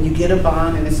jail and you get a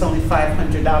bond and it's only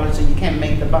 $500 and you can't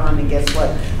make the bond, and guess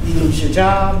what? You lose your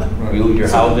job. You lose your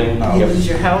housing. You lose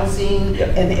your housing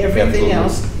and everything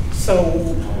else.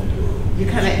 So you're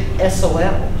kind of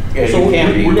SOL. Yeah, so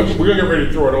we're gonna get ready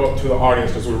to throw it up to the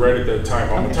audience because we're right at that time.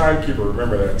 I'm a timekeeper,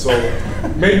 remember that. So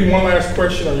maybe one last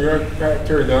question on your part,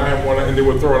 Terri, then I have one, and then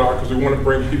we'll throw it out because we want to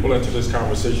bring people into this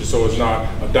conversation so it's not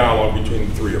a dialogue between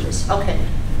the three of us. Okay.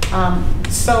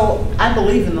 So I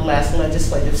believe in the last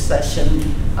legislative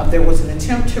session, there was an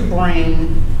attempt to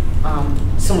bring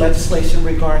some legislation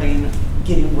regarding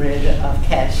getting rid of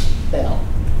cash bail.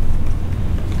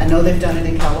 I know they've done it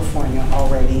in California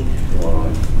already.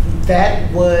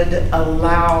 That would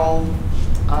allow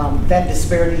that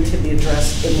disparity to be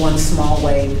addressed in one small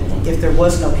way if there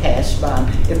was no cash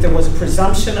bond, if there was a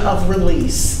presumption of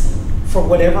release for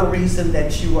whatever reason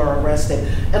that you are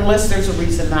arrested, unless there's a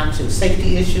reason not to,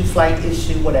 safety issue, flight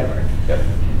issue, whatever. Yep.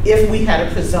 If we had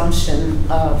a presumption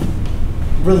of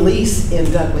release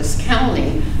in Douglas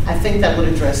County, I think that would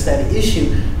address that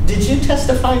issue. Did you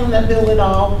testify on that bill at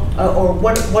all? Or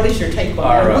what is your take on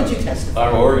that? Would you testify?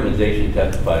 Our organization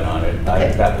testified on it.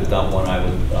 Okay. That was not one I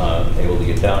was able to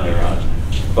get down there on.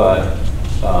 But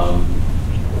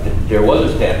there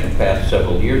was a statute passed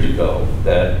several years ago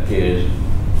that is,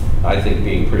 I think,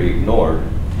 being pretty ignored.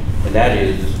 And that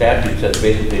is, the statute says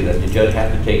basically that the judge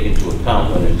has to take into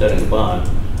account when they're setting a bond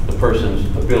the person's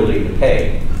ability to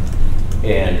pay.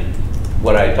 And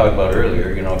what I talked about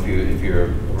earlier, you know, if you're a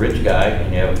rich guy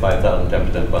and you have a $5,000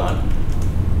 10% bond,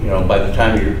 you know, by the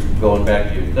time you're going back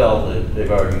to your cell, they've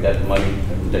already got the money.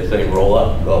 They say roll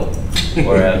up, go.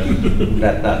 Whereas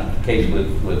that's not the case with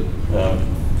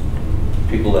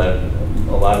people that,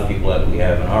 a lot of people that we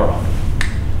have in our office.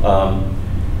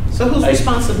 So whose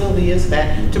responsibility is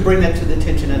that to bring that to the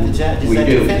attention of the judge? Is that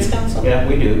defense counsel? Yeah,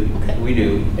 we do. Okay. We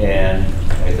do. And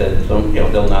like I said, some, you know,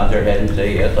 they'll nod their head and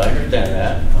say, yes, I understand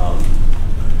that.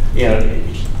 You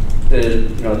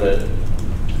know, the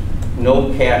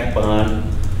no cash bond,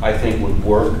 I think, would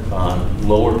work on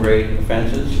lower grade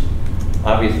offenses.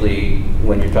 Obviously,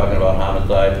 when you're talking about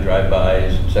homicides,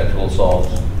 drive-bys, sexual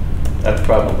assaults, that's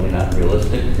probably not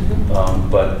realistic.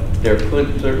 But there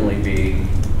could certainly be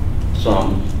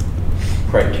some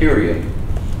criteria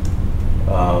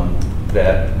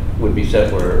that would be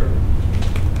set where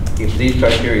if these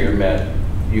criteria are met,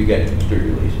 you get street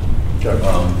release.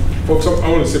 Folks, I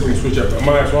want to see if we can switch up. I'm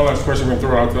going to ask one last question. I'm going to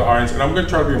throw it out to the audience, and I'm going to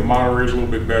try to be a moderator a little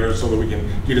bit better so that we can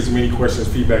get as many questions,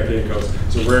 feedback in, because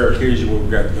it's a rare occasion where we've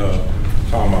got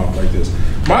time out like this.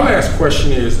 My last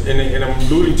question is, and I'm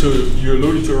alluding to, you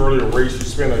alluded to earlier race, you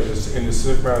spent in the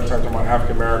significant amount of time talking about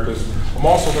African Americans. I'm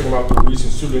also thinking about the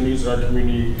recent Sudanese in our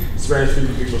community,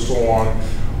 Spanish-speaking people, so on.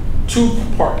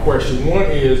 Two-part question. One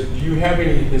is, do you have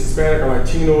any Hispanic or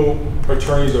Latino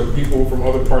attorneys or people from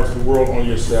other parts of the world on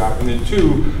your staff? And then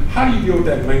two, how do you deal with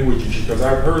that language issue? Because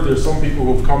I've heard there's some people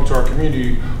who've come to our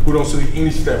community who don't speak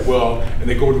English that well, and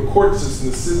they go to the court system,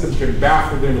 the system can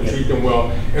baffle them and treat them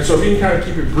well. And so if you can kind of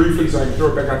keep it briefly so I can throw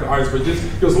it back out the audience, but just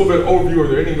give us a little bit of overview. Are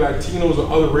there any Latinos or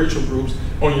other racial groups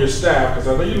on your staff? Because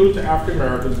I know you allude to African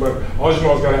Americans, but all you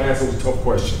know is got to ask those tough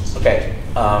questions. Okay.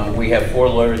 We have 4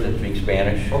 lawyers that speak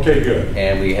Spanish. Okay, good.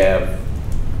 And we have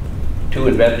 2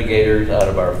 investigators out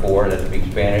of our 4 that speak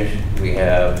Spanish. We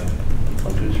have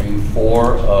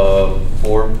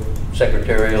 4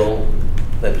 secretarial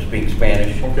that speak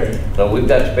Spanish. Okay. So we've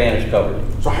got Spanish covered.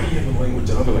 So how do you have the language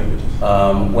in other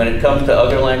languages? When it comes to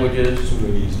other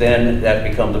languages, then that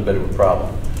becomes a bit of a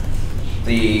problem.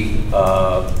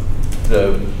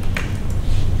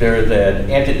 There's an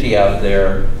entity out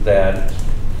there that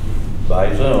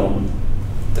by Zoom,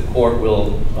 the court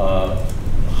will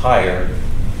hire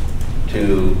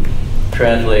to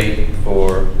translate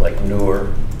for like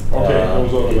newer Okay,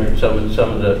 those other languages.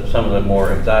 Some of the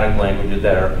more exotic languages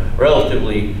that are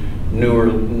relatively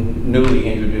newly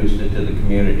introduced into the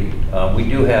community. We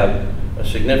do have a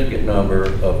significant number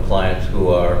of clients who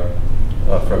are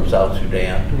from South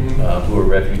Sudan, who are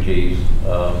refugees,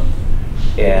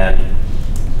 and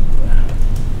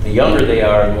the younger they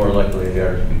are, the more likely they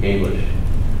are to speak English.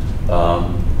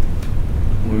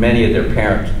 Many of their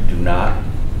parents do not.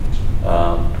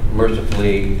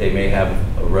 Mercifully, they may have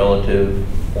a relative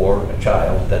or a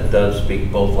child that does speak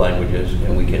both languages,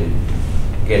 and we can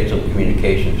get some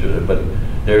communication through it. But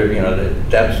there, you know,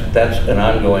 that's an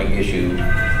ongoing issue.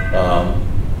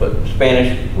 But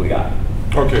Spanish, we got.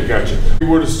 Okay, gotcha.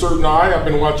 With a certain eye, I've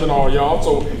been watching all y'all.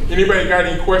 So anybody got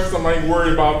any questions? I'm not even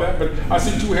worried about that. But I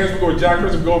see two hands. We'll go with Jack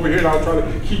first and go over here, and I'll try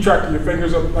to keep track of your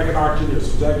fingers up like an auctioneer.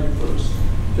 So Jack, you first.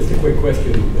 Just a quick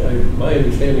question. My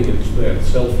understanding is that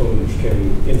cell phones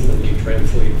can instantly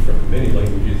translate from many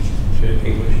languages to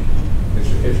English.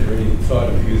 Is there any thought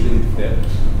of using that?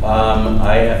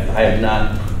 I have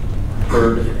not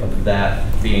heard of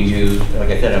that being used. Like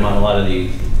I said, I'm on a lot of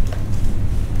these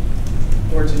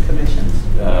Boards and commissions.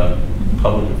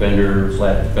 Public defender /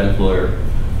 defense lawyer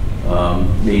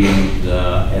meetings,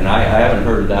 and I haven't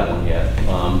heard of that one yet.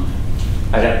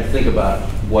 I'd have to think about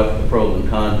what the pros and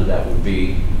cons of that would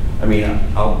be. I mean,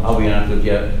 I'll be honest with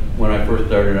you. When I first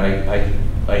started,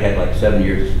 I had like 7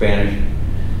 years of Spanish,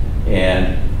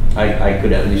 and I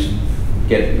could at least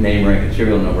get name, rank, and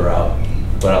serial number out.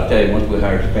 But I'll tell you, once we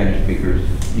hired Spanish speakers,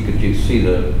 you could just see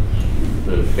the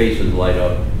faces light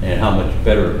up and how much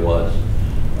better it was.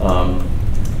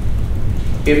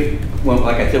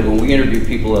 Like I said, when we interview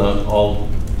people all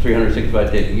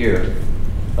 365 days a year,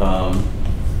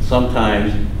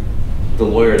 sometimes the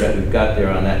lawyer that we've got there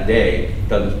on that day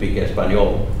doesn't speak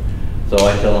Espanol. So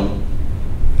I tell them,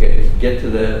 get to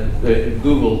the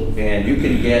Google, and you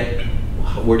can get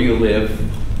where do you live,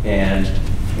 and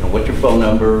you know, what's your phone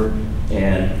number,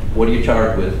 and what are you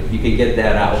charged with. You can get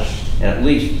that out, and at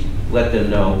least let them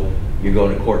know you're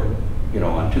going to court, you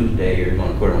know, on Tuesday, or you're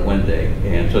going to court on Wednesday,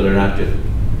 and so they're not just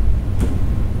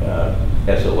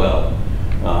SOL.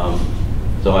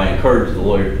 So I encourage the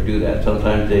lawyer to do that.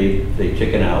 Sometimes they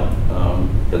chicken out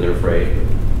because they're afraid.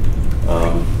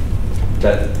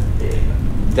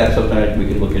 That's something that we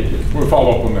can look into. We'll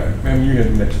follow up on that. Ma'am, you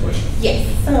have the next question. Yes,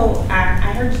 so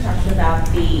I heard you talking about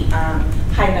the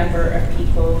high number of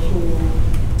people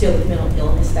who deal with mental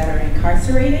illness that are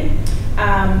incarcerated.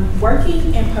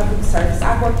 Working in public service,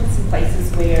 I've worked in some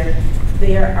places where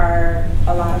there are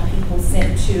a lot of people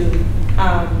sent to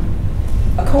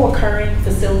a co-occurring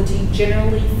facility,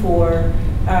 generally for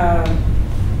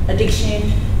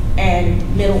addiction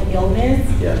and mental illness,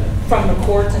 from the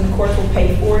courts, and the courts will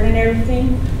pay for it and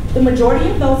everything. The majority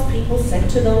of those people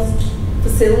sent to those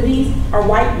facilities are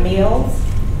white males,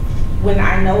 when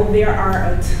I know there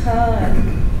are a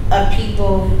ton of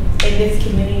people in this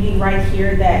community right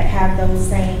here that have those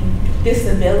same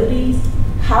disabilities.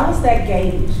 How is that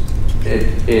gauged?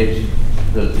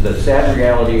 The sad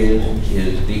reality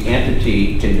is the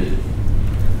entity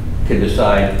can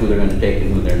decide who they're going to take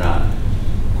and who they're not.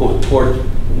 Courts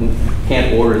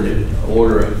can't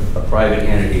order a private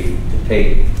entity to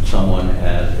take someone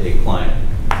as a client.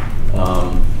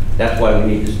 That's why we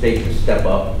need the state to step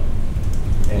up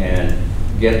and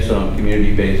get some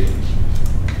community-based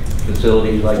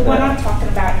facilities like that. What I'm talking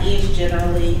about is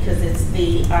generally, because it's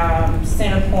the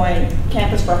Centerpoint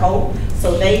Campus for Hope,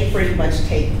 so they pretty much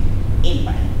take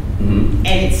anybody. And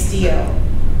it's still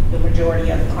the majority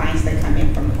of the clients that come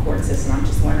in from the court system. I'm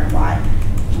just wondering why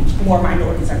more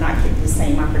minorities are not getting the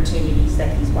same opportunities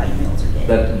that these white males are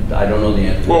getting. I don't know the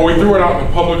answer. Well, we threw it out in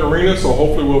the public arena, so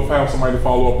hopefully we'll have somebody to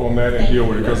follow up on that and deal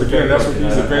with it. Because again, that's what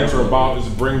these events are about, is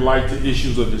bring light to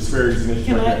issues of disparities and issues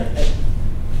like that.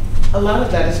 A lot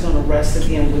of that is going to rest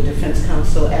again with defense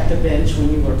counsel at the bench when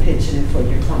you were pitching it for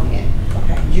your client.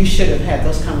 Okay. You should have had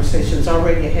those conversations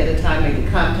already ahead of time, maybe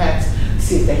contacts,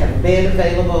 see if they have a bed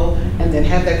available, and then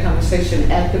have that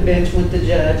conversation at the bench with the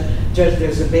judge. Judge,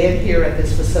 there's a bed here at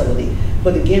this facility.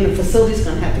 But again, the facility's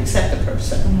going to have to accept the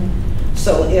person.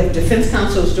 So if defense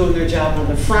counsel is doing their job on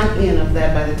the front end of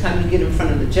that, by the time you get in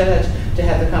front of the judge to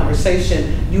have the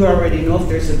conversation, you already know if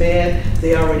there's a bed,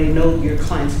 they already know your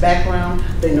client's background,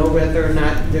 they know whether or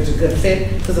not there's a good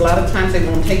fit, because a lot of times they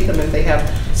won't take them if they have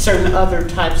certain other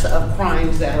types of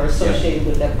crimes that are associated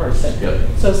with that person.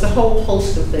 So it's a whole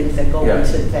host of things that go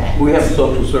into that. We have a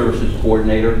social services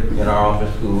coordinator in our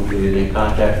office who is in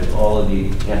contact with all of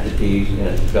the entities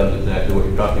and does exactly what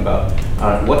you're talking about.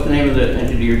 What's the name of the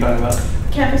entity you're talking about?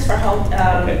 Campus for Hope.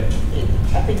 Okay.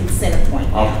 I think it's Centerpoint.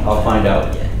 I'll find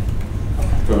out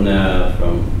from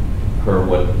her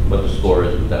what the score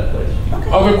is with that place.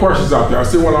 Okay. Other questions out there? I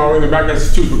see one already in the back.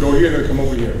 That's two, but go here and then come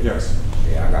over here. Yes.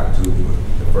 Yeah, I got two.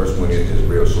 The first one is just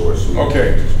real short, sweet.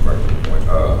 Okay. Just right to the point.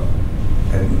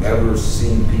 Have you ever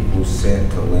seen people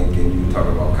sent to Lincoln? You talk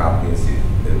about competency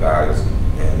evaluations,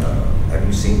 and have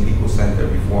you seen people sent there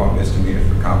before on misdemeanors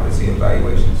for competency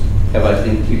evaluations? Have I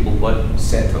seen people what?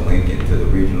 Sent to Lincoln to the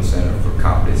regional center for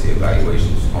competency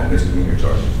evaluations on misdemeanor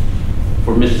charges.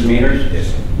 For misdemeanors? Yes,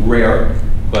 sir. Rare,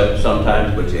 but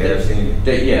sometimes. But you have seen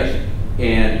it? Yes,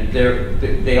 and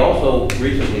they also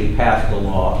recently passed a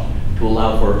law to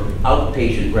allow for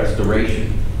outpatient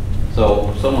restoration.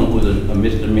 So someone who's a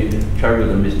misdemeanor, charged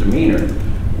with a misdemeanor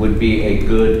would be a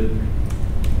good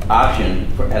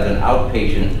option as an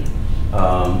outpatient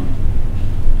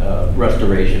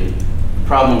restoration.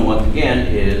 Problem once again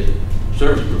is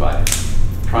service providers.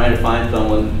 Trying to find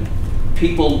someone,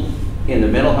 people in the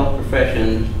mental health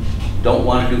profession don't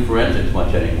want to do forensics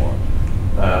much anymore.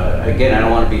 Again, I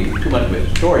don't want to be too much of a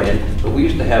historian, but we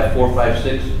used to have 4, 5,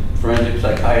 6 forensic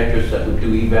psychiatrists that would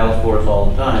do evals for us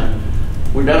all the time.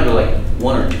 We're down to like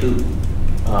 1 or 2.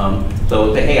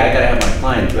 So say, hey, I gotta have my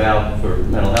client eval for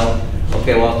mental health.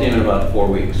 Okay, well, I'll see him in about 4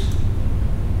 weeks.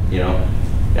 You know,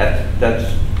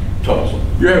 that's troublesome.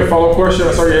 You had a follow-up question?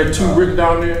 I saw you had 2 written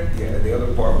down there. Yeah, the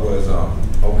other part was,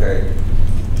 okay,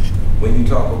 when you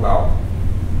talk about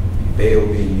bail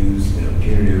being used in a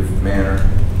punitive manner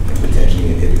and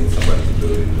potentially inhibiting somebody's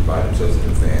ability to provide themselves in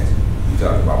defense, you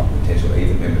talk about potential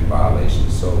 8th Amendment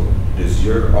violations. So does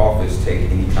your office take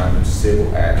any kind of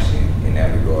civil action in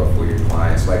that regard for your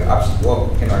clients? Like,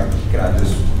 can I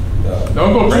just...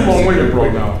 Don't go too long-winded,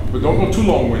 bro, now. But don't go too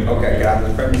long-winded. Okay, can I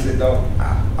just premise it, though?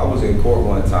 I was in court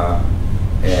one time,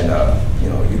 and, you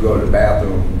know, you go to the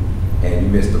bathroom, and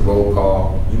you miss the roll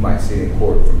call, you might sit in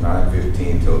court from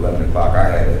 9:15 till 11 o'clock. I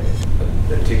had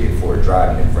a ticket for a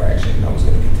driving infraction, and I was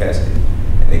going to contest it.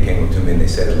 And they came up to me and they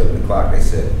said at 11 o'clock, they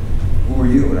said, "Who are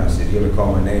you?" And I said, "You ever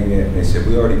call my name yet?" And they said,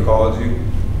 "We already called you,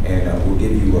 and we'll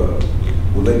give you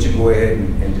we'll let you go ahead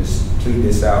and just plead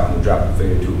this out, and we'll drop the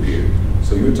failure to appear."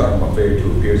 So you were talking about failure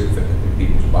to appear is affecting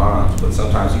people's bonds, but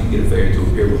sometimes you can get a failure to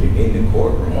appear when you're in the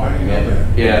courtroom. Oh, I didn't know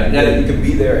that. Yeah, You can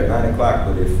be there at 9 o'clock,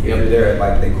 but if you're there at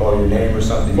like they call your name or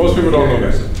something. Most people don't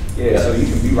know that. Yeah, so you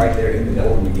can be right there in the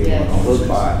courtroom and get one on the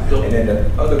spot. And then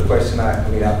the other question,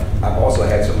 I've also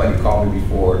had somebody call me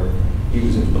before. He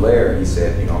was in Blair, and he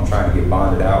said, you know, I'm trying to get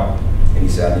bonded out, and he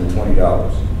said, I need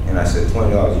 $20. And I said,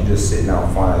 $20, you're just sitting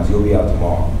out fines, you'll be out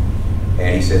tomorrow.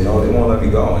 And he said, no, they won't let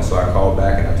me go. And so I called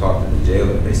back and I talked to the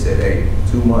jailer, and they said, hey,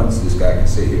 2 months this guy can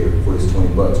sit here for this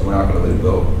 $20. We're not gonna let him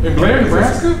go. In Blair,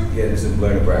 Nebraska? Yeah, this is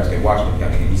Blair, Nebraska, in Washington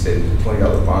County. And he said it was a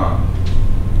 $20 bond.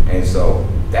 And so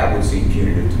that would seem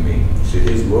punitive to me. Should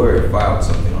his lawyer file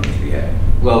something on his behalf?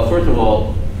 well, first of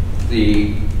all,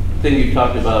 the thing you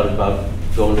talked about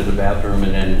going to the bathroom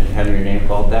and then having your name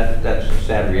called, that's a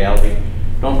sad reality.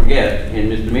 Don't forget, in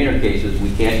misdemeanor cases, we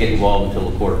can't get involved until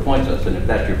the court appoints us, and if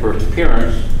that's your first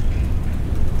appearance,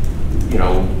 you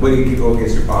know. But he can go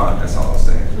against your bond, that's all I'm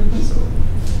saying. So,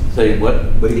 Say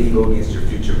what? but he can go against your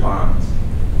future bonds.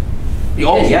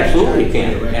 Oh, you absolutely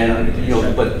can, and you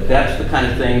know, but that's the kind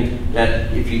of thing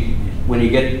that when you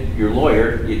get your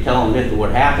lawyer, you tell him this is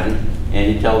what happened,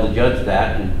 and you tell the judge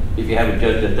that, and if you have a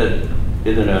judge that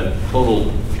isn't a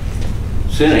total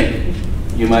cynic,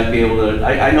 you might be able to.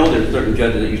 I know there's certain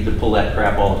judges that used to pull that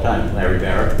crap all the time. Larry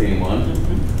Barrett being one,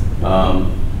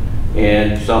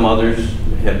 and some others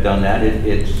have done that.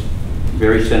 It's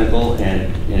very cynical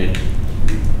and it's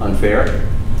unfair.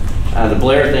 The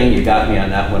Blair thing, you got me on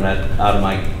that one. That's out of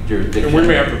my jurisdiction. And we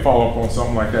may have to follow up on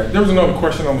something like that. There was another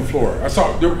question on the floor. I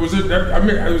saw, was it, I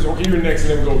mean, I was, okay, you're next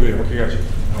and then go there. Okay, got you.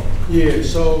 Oh. Yeah,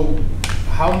 so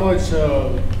how much,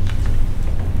 I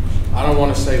don't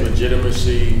want to say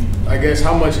legitimacy, I guess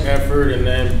how much effort, and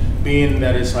then being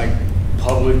that it's like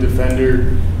public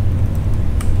defender,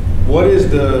 what's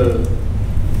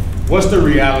the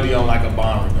reality on like a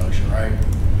bond reduction, right?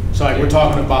 So like we're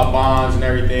talking about bonds and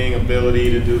everything, ability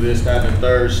to do this, that, and the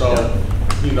third. So,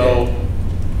 you know,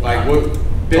 like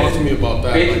talk to me about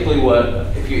that. Basically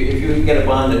what, if you get a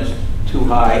bond that's too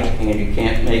high and you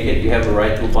can't make it, you have the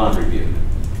right to a bond review.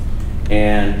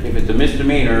 And if it's a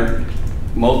misdemeanor,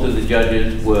 most of the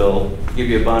judges will give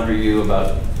you a bond review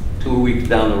about 2 weeks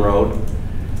down the road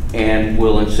and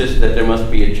will insist that there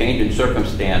must be a change in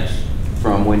circumstance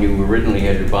from when you originally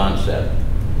had your bond set,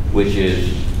 which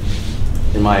is,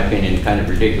 in my opinion, kind of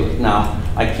ridiculous. Now,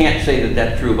 I can't say that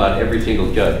that's true about every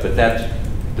single judge, but that's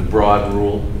the broad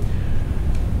rule.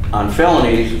 On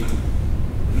felonies,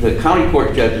 the county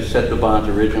court judges set the bonds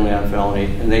originally on felonies,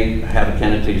 and they have a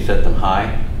tendency to set them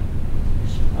high.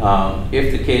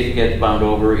 If the case gets bound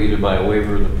over either by a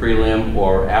waiver of the prelim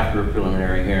or after a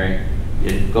preliminary hearing,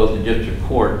 it goes to district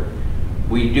court.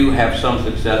 We do have some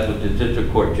success with the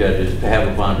district court judges to have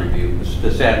a bond review.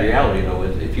 The sad reality, though,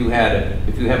 is if you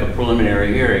have a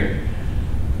preliminary hearing,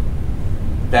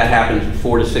 that happens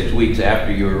 4 to 6 weeks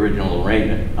after your original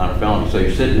arraignment on a felony. So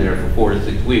you're sitting there for 4 to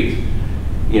 6 weeks.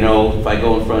 You know, if I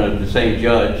go in front of the same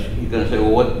judge, he's going to say,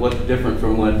 well, what's different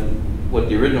from what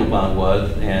the original bond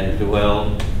was? And say, well,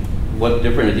 what's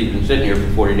different is he's been sitting here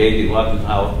for 40 days. He lost his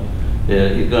house.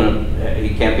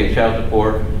 He can't pay child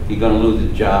support. He's going to lose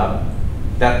his job.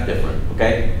 That's different,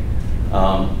 okay?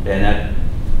 And that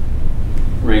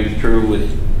rings true with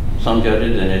some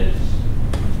judges, and it's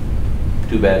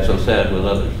too bad, so sad with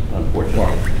others, unfortunately.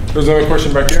 Wow. There's another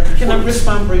question back here? Can I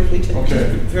respond briefly to Okay.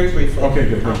 just very briefly? Okay,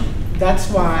 good. That's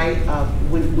why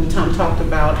when Tom talked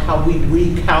about how we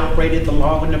recalibrated the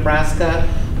law in Nebraska,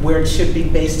 where it should be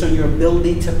based on your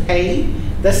ability to pay,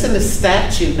 that's in the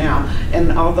statute now.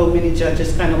 And although many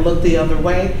judges kind of look the other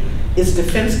way, it's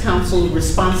defense counsel's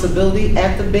responsibility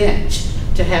at the bench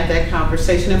to have that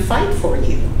conversation and fight for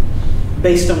you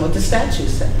based on what the statute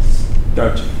says.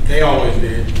 Gotcha. They always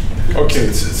did.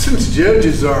 Okay. Since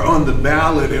judges are on the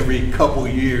ballot every couple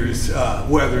years,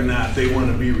 whether or not they want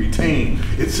to be retained,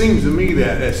 it seems to me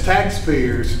that as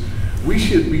taxpayers, we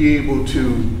should be able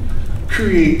to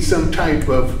create some type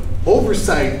of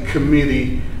oversight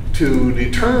committee to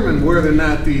determine whether or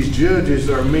not these judges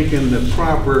are making the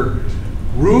proper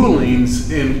rulings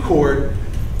in court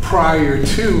prior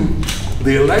to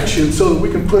the election, so that we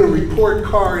can put a report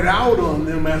card out on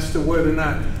them as to whether or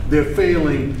not they're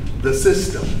failing the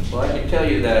system. Well, I can tell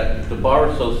you that the Bar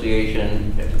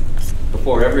Association,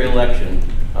 before every election,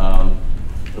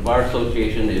 the Bar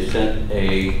Association is sent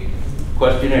a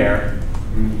questionnaire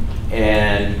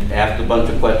and asked a bunch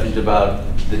of questions about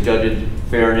the judge's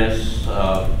fairness,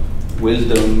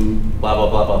 wisdom, blah, blah,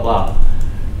 blah, blah, blah.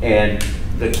 And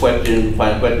the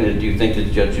final question is, do you think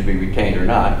this judge should be retained or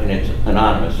not? And it's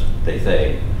anonymous, they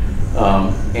say.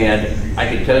 And I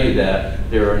can tell you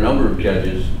that there are a number of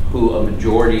judges who a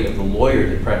majority of the lawyers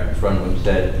that practice in front of them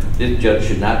said this judge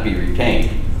should not be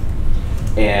retained.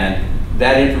 And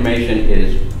that information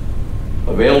is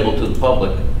available to the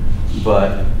public,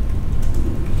 but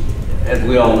as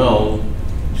we all know,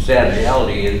 sad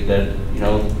reality is that, you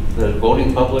know, the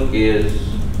voting public is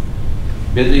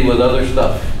busy with other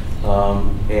stuff.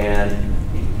 And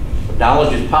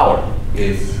knowledge is power.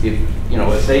 If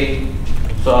they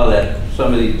saw that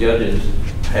some of these judges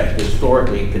have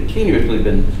historically, continuously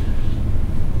been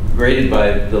graded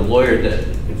by the lawyers that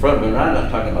in front of them, and I'm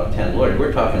not talking about 10 lawyers,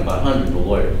 we're talking about hundreds of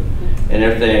lawyers. And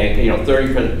if they,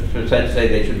 30% say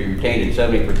they should be retained and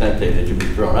 70% say they should be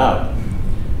thrown out,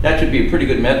 that should be a pretty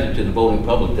good message to the voting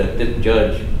public that this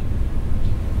judge,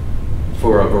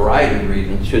 for a variety of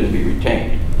reasons, shouldn't be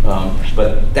retained.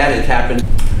 But that has happened.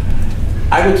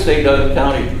 I would say Douglas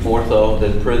County more so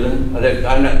than prison.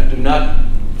 Do not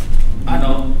I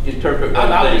know. interpret I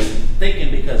what was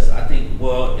thinking, because I think,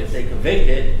 well, if they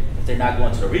convicted, if they're not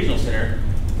going to the regional center,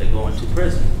 they're going to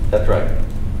prison. That's right.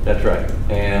 That's right.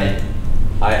 And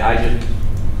I just,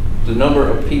 the number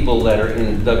of people that are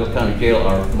in Douglas County Jail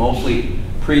are mostly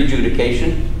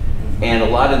pre-adjudication, and a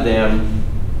lot of them,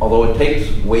 although it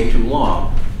takes way too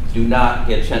long, do not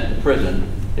get sent to prison.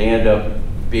 They end up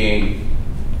being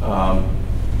on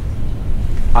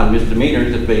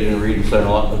misdemeanors if they didn't read the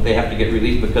center. They have to get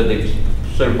released because they've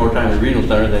served more time in the regional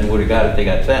center than would have got if they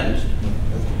got sentenced.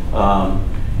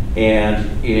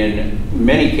 And in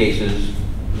many cases,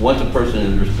 once a person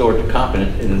is restored to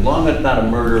competence, and as long as it's not a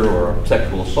murder or a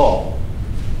sexual assault,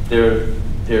 there's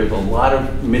a lot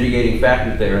of mitigating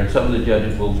factors there, and some of the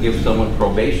judges will give someone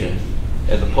probation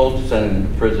as opposed to sending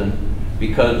them to prison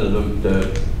because of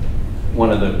one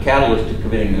of the catalysts to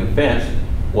committing the offense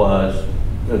was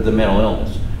the mental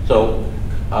illness. So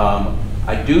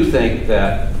I do think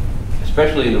that,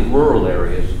 especially in the rural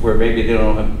areas where maybe they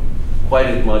don't have quite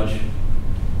as much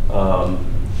the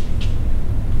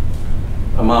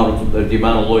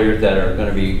amount of lawyers that are going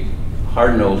to be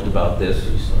hard-nosed about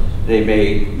this, they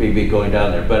may be going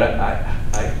down there. But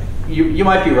you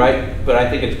might be right, but I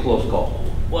think it's a close call.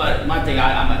 Well, my thing,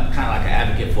 I'm kind of like an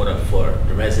advocate for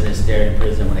the residents there in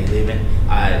prison when they leave in.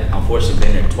 I unfortunately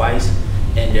been there twice,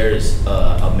 and there's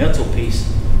a mental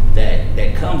piece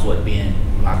that comes with being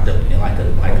locked up in like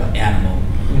an animal.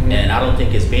 Mm-hmm. And I don't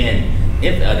think it's being, the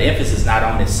emphasis is not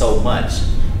on it so much.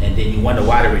 And then you wonder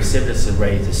why the recidivism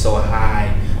rate is so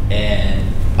high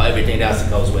and everything else that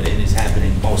goes with it is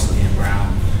happening mostly in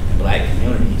brown and black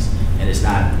communities. And it's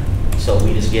not, so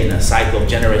we just getting a cycle,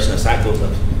 generational cycles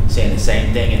of saying the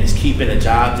same thing, and it's keeping the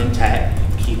jobs intact,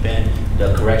 keeping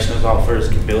the corrections officers,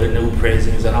 building new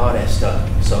prisons and all that stuff.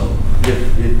 So,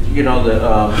 You know,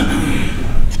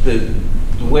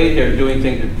 the way they're doing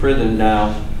things in prison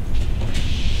now,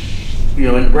 you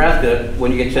know, in Nebraska,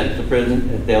 when you get sentenced to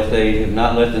prison, they'll say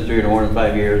not less than 3 or more than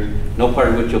 5 years, no part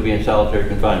of which you'll be in solitary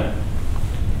confinement.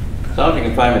 Solitary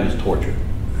confinement is torture.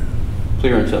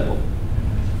 Clear and simple.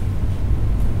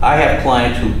 I have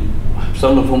clients who,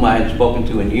 some of whom I haven't spoken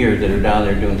to in years, that are down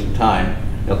there doing some time.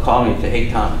 They'll call me and say, hey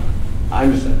Tom,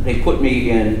 they put me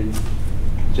in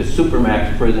the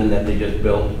Supermax prison that they just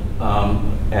built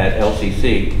at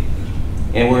LCC.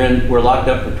 And we're locked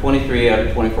up for 23 out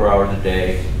of 24 hours a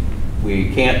day.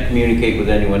 We can't communicate with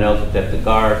anyone else except the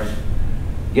guards.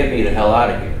 Get me the hell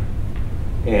out of here.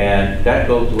 And that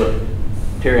goes to what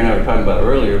Terry and I were talking about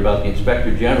earlier about the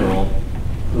Inspector General,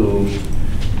 who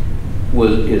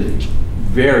is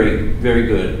very, very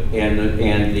good,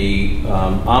 and the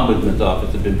Ombudsman's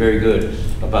office has been very good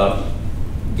about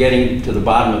getting to the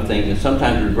bottom of things and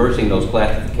sometimes reversing those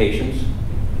classifications.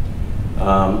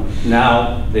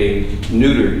 Now they've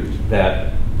neutered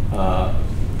that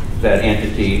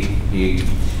entity. The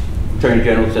Attorney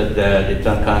General said that it's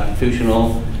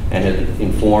unconstitutional and has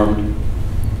informed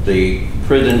the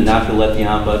prison not to let the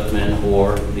Ombudsman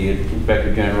or the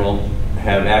Inspector General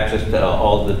have access to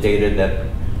all the data that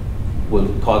was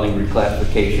causing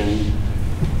reclassification.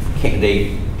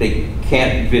 They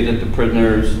can't visit the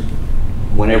prisoners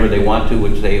whenever they want to,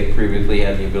 which they previously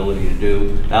had the ability to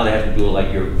do. Now they have to do it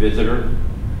like you're a visitor.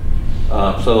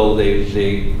 So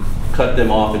they cut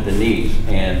them off at the knees,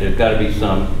 and there's got to be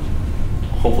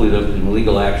hopefully there's some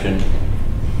legal action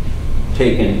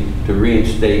taken to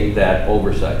reinstate that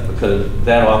oversight, because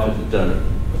that office has done a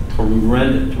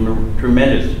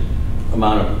tremendous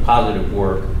amount of positive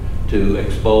work to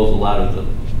expose a lot of the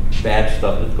bad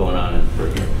stuff that's going on in the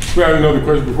prison. We have another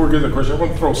question. Before we get to the question, I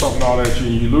want to throw something out at you.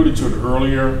 You alluded to it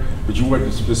earlier, but you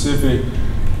went specific.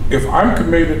 If I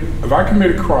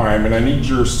commit a crime and I need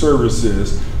your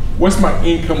services, what's my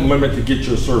income limit to get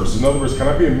your services? In other words, can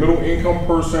I be a middle income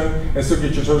person and still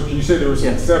get your service? Because you said there was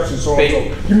some exceptions, so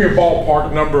give me a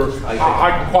ballpark number. I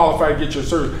can qualify to get your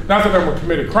service. Not that I'm going to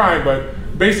commit a crime, but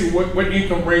basically what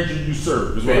income range do you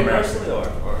serve is what I'm asking.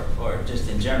 Or just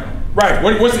in general. Right,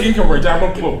 what's the income range? I have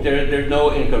no clue. There's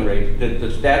no income range.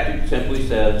 The statute simply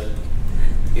says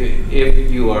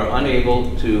if you are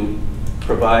unable to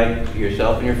provide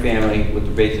yourself and your family with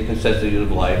the basic necessities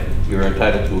of life, you're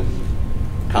entitled to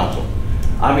counsel.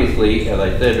 Obviously, as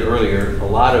I said earlier, a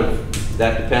lot of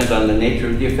that depends on the nature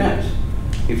of the offense.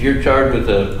 If you're charged with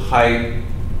a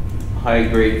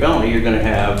high-grade felony, you're going to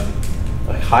have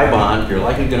a high bond, you're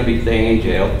likely going to be staying in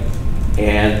jail,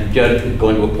 and the judge is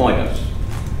going to appoint us.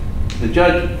 The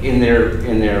judge, in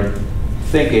their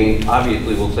thinking,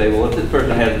 obviously will say, well, if this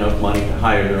person has enough money to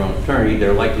hire their own attorney,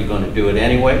 they're likely going to do it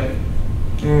anyway.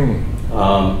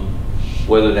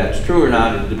 Whether that's true or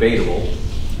not is debatable.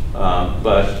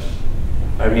 But,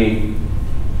 I mean,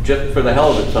 just for the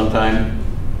hell of it, sometime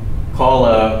call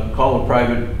a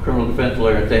private criminal defense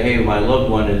lawyer and say, hey, my loved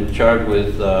one is charged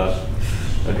with a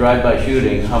drive-by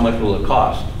shooting, how much will it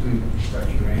cost?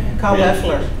 Call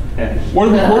Leffler. Yeah. What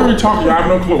are we talking? I have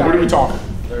no clue. What are we talking?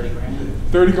 30 grand.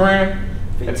 30 grand?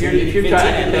 If you're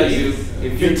trying to tell you,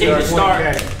 if you're 15 to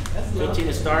start, 15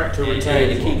 to start, and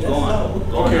it keeps going.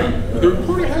 Okay. The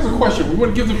reporter has a question. We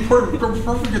want to give the perfect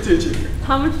attention.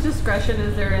 How much discretion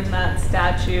is there in that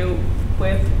statute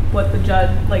with what the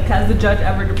judge, like, has the judge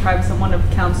ever deprived someone of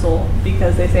counsel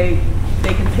because they say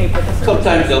they can pay for the service?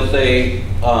 Sometimes they'll say,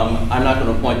 I'm not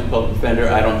going to appoint the public defender,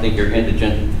 I don't think you're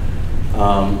indigent.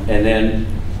 And then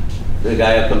the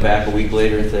guy will come back a week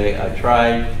later and say, I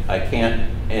tried, I can't,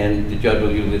 and the judge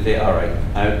will usually say, all right,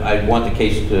 I want the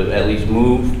case to at least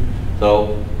move,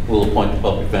 so we'll appoint the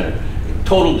public defender.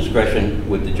 Total discretion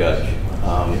with the judge,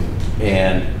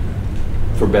 and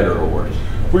for better or worse.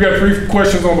 We got 3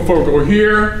 questions on the floor. Go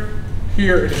here,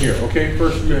 here, and here. Okay,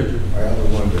 first you had your... I also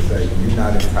wanted to say, you're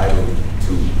not entitled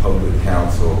to public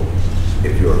counsel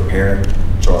if you're a parent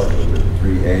charged with a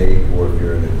 3A, or if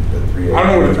you're in a 3A. I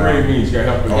don't know what a 3A means. You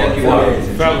gotta help me. Yes, you are.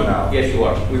 Yes, you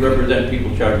are. We represent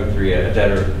people charged with 3A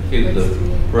that are accused of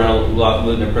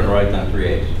losing their parental rights on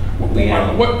 3As.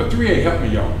 What a 3A? Help me,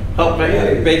 y'all.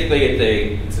 Basically,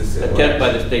 it's an attempt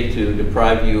by the state to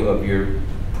deprive you of your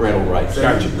parental rights.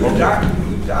 Gotcha.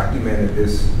 We've documented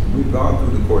this. We've gone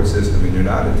through the court system, and you're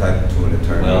not entitled to an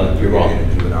attorney. Well, you're wrong. In a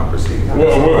juvenile proceeding.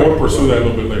 We'll pursue that a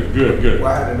little bit later. Good. Well,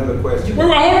 I had another question. Wait,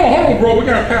 hold on, bro. We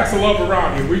gotta pass the love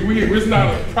around here. It's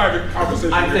not a private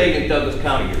conversation. I'm saying in Douglas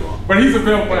County you're wrong. But he's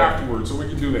available afterwards, so we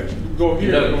can do that. Go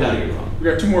here. In Douglas County you're wrong. We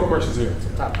got 2 more questions here. It's a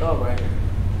top dog right here.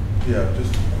 Yeah,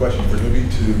 just a question for maybe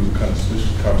to kind of switch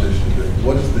the conversation a bit.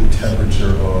 What is the temperature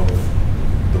of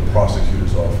the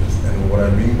prosecutor's office? And what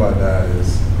I mean by that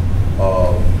is,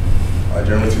 I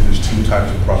generally see there's two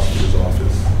types of prosecutor's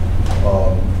office.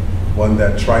 One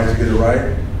that tries to get it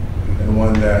right, and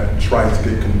one that tries to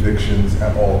get convictions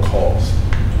at all costs,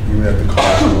 even at the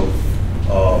cost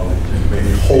of maybe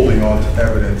holding on to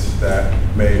evidence that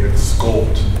may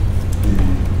exculpate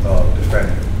the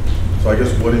defendant. So I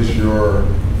guess what is your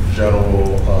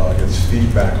general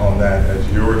feedback on that as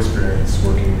your experience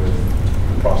working with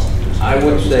the prosecutors? I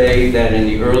would say that in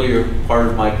the earlier part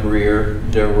of my career,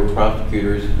 there were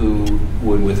prosecutors who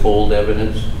would withhold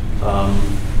evidence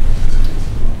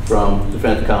from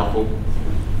defense counsel.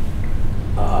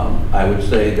 I would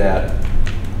say that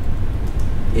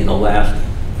in the last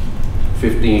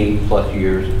 15 plus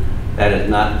years, that has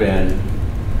not been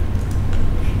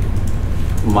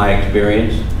my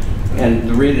experience. And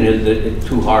the reason is that it's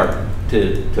too hard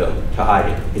to hide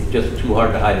it. It's just too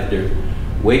hard to hide it. There's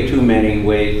way too many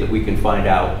ways that we can find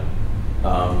out,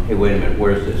 hey, wait a minute,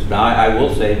 where's this? Now, I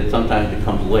will say that sometimes it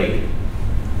comes late,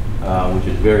 which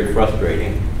is very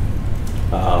frustrating.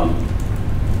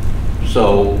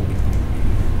 So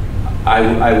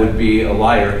I would be a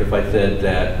liar if I said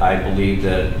that I believe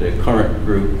that the current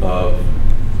group of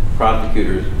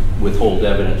prosecutors withhold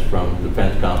evidence from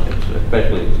defense counsel,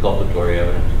 especially exculpatory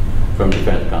evidence from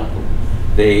defense counsel.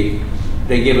 They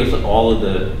give us all of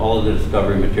the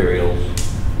discovery materials.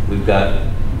 We've got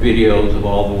videos of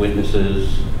all the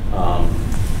witnesses,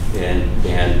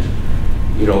 and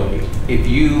you know, if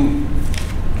you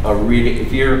are reading,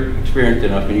 if you're experienced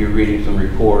enough and you're reading some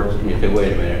reports and you say,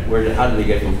 wait a minute, how did they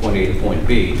get from point A to point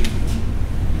B?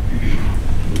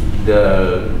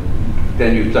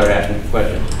 Then you start asking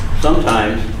questions.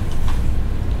 Sometimes,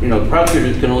 you know,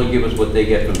 prosecutors can only give us what they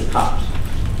get from the cops.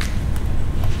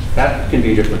 That can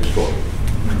be a different story,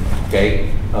 okay?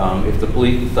 If the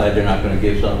police decide they're not going to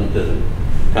give something to the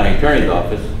county attorney's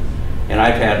office, and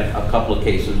I've had a couple of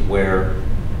cases that were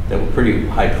pretty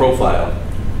high profile,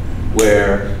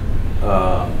 where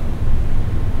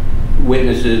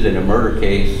witnesses in a murder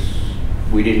case,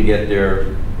 we didn't get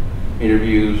their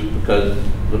interviews because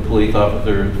the police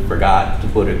officers forgot to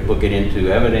book it into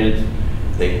evidence.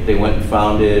 They went and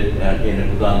found it, and it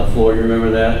was on the floor. You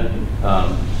remember that?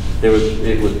 It was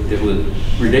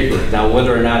ridiculous. Now,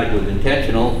 whether or not it was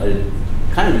intentional is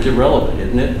kind of irrelevant,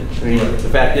 isn't it? I mean, the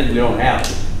fact is we don't have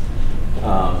it.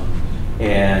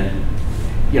 And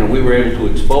you know, we were able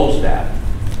to expose that.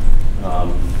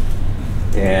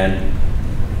 And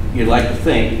you'd like to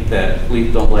think that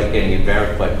police don't like getting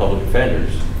embarrassed by public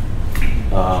defenders.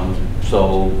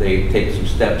 So they take some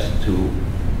steps to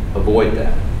avoid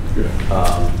that.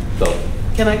 So.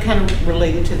 Can I kind of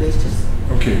relate it to this? Just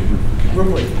real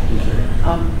quick.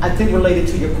 I think related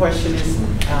to your question is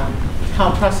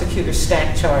how prosecutors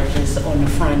stack charges on the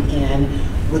front end,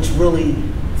 which really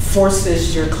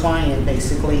forces your client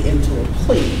basically into a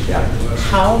plea. Yeah.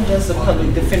 How does the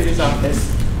public defender's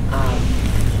office,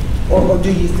 or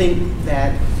do you think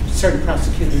that certain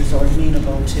prosecutors are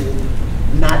amenable to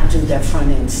not do that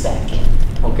front end stacking?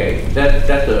 Okay, that's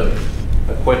a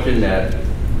question that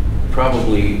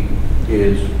probably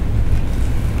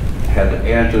has an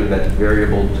answer that's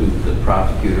variable to the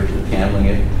prosecutors that's handling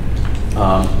it.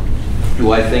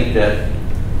 Do I think that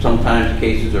sometimes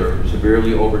cases are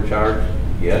severely overcharged?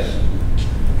 Yes.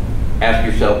 Ask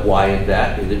yourself, why is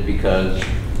that? Is it because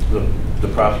the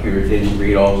prosecutor didn't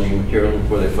read all the material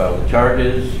before they filed the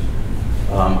charges?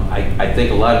 I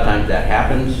think a lot of times that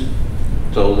happens,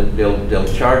 so that they'll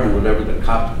charge them whatever the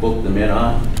cops booked them in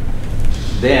on.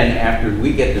 Then after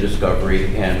we get the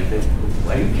discovery, and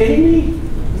are you kidding me?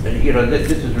 You know, this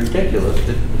is ridiculous.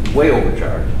 This is way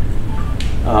overcharged.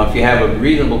 If you have a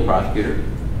reasonable prosecutor,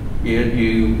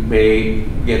 you may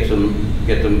get some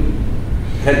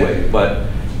headway. But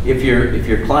if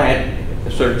your client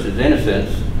asserts his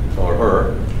innocence, or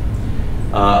her,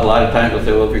 a lot of times they'll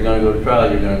say, well, if you're going to go to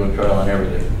trial, you're going to go to trial on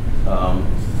everything.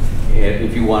 And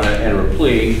if you want to enter a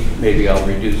plea, maybe I'll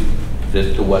reduce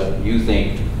this to what you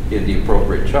think is the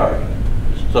appropriate charge.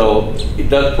 So it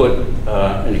does put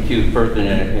an accused person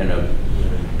in a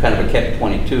kind of a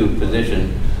catch-22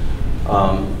 position.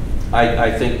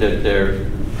 I think that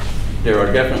there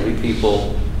are definitely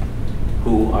people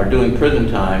who are doing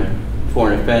prison time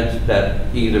for an offense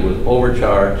that either was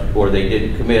overcharged or they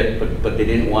didn't commit, but they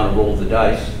didn't want to roll the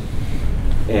dice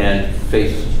and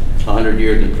face 100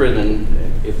 years in prison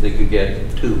if they could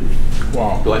get 2.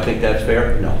 Wow. Do I think that's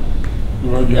fair? No.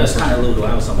 That's kind of a little bit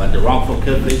what I was talking about, the wrongful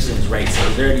convictions rate. So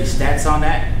is there any stats on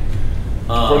that?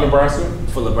 For Nebraska?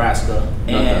 For Nebraska. Not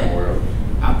that I'm aware of.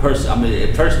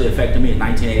 it personally affected me in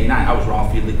 1989. I was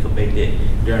wrongfully convicted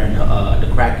during the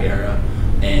crack era,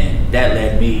 and that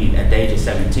led me at the age of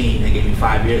 17. They gave me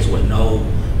 5 years with no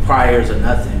priors or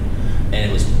nothing, and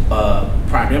it was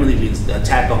primarily the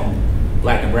attack on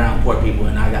black and brown poor people,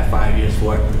 and I got 5 years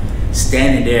for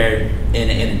standing there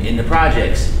in the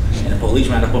projects. And the police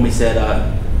ran up on me and said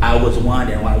I was the one,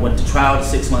 and when I went to trial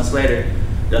 6 months later,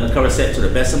 the undercover said, to the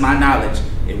best of my knowledge,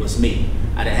 it was me.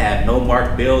 I didn't have no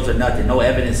marked bills or nothing, no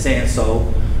evidence saying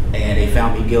so, and they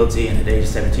found me guilty, and at the age of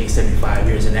 17, 75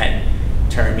 years, and that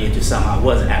turned me into something I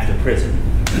wasn't after prison.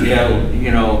 Yeah,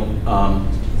 you know,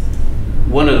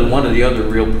 one of the other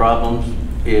real problems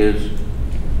is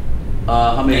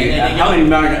how many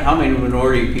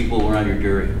minority people were on your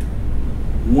jury?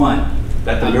 One.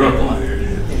 That's a miracle.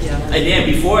 And then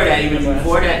before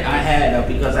that, I had,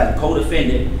 because I had a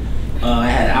co-defendant, I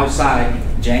had outside,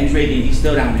 James Reagan, he's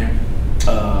still down there.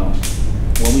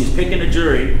 When we was picking the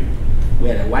jury, we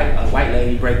had a white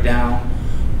lady break down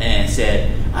and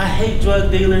said, I hate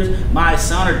drug dealers, my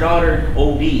son or daughter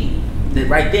OD.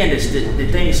 Right then, the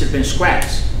thing should have been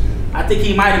scratched. I think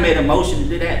he might have made a motion to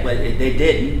do that, but they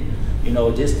didn't. You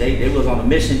know, just they was on a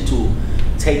mission to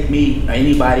take me or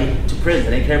anybody to prison.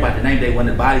 They didn't care about the name. They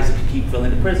wanted bodies to keep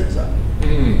filling the prisons up.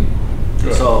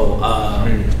 So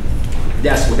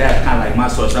that's kind of like my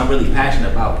source. I'm really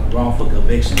passionate about wrongful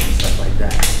convictions and stuff like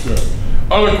that. Good.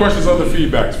 Other questions, other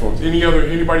feedbacks, folks.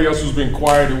 Anybody else who's been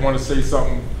quiet and want to say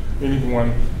something?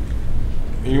 Anyone?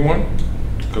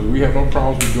 Because we have no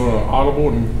problems with doing an audible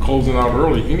and closing out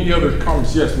early. Any other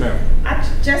comments? Yes, ma'am.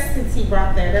 Just since he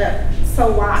brought that up,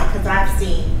 so why? Because I've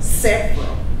seen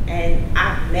several, and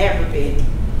I've never been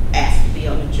asked to be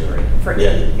on the jury for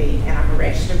anything, and I'm a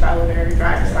registered voter,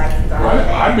 driver's license, all that.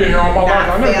 I've been here all my life.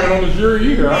 I've never been on the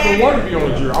jury either. I don't want to be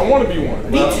on the jury. I want to be one.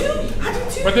 Me too. I do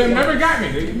too. But they never got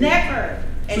me. Never.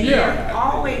 And so yeah,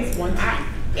 always one time.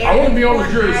 I want to be on the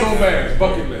jury so bad. It's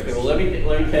bucket list. Okay, well, let me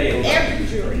tell you. Every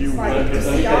jury, it's like you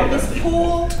see all this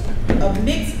pool of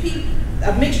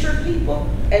mixture of people,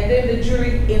 and then the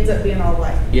jury ends up being all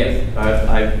white. Yes,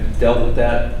 I've dealt with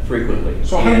that frequently.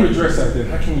 So how do we address that then?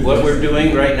 How can we what we're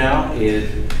doing right now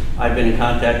is I've been in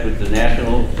contact with the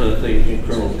National Association of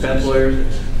Criminal Defense Lawyers.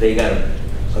 They got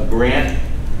a grant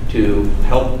to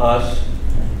help us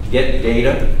get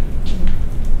data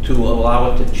to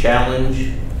allow it to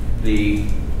challenge the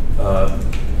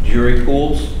jury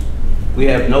pools. We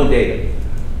have no data.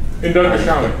 In Douglas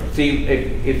County. See,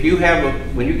 if you have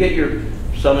when you get your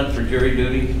summons for jury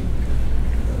duty,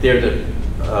 there's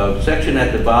a section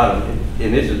at the bottom,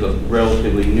 and this is a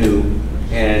relatively new,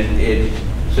 and it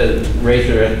says race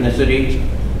or ethnicity,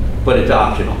 but it's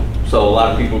optional. So a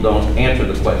lot of people don't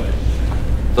answer the question.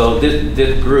 So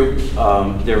this group,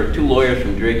 there were 2 lawyers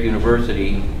from Drake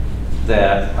University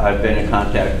that I've been in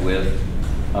contact with,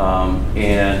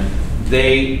 and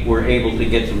they were able to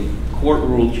get some court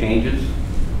rule changes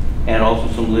and also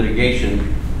some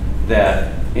litigation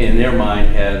that in their mind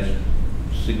has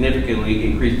significantly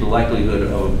increased the likelihood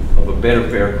of a better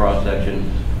fair cross-section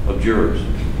of jurors.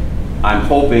 I'm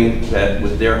hoping that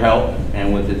with their help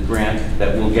and with this grant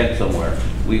that we'll get somewhere.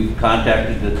 We've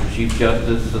contacted the Chief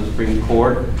Justice of the Supreme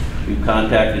Court. We've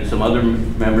contacted some other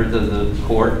members of the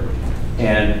court,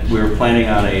 and we're planning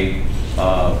on a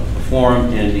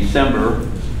forum in December,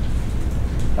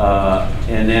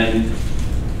 and then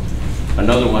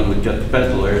another one with just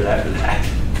defense lawyers after that.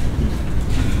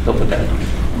 They'll put that on.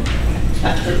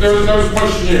 There's a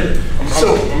question here.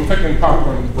 I'm taking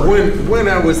popcorn. When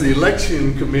I was the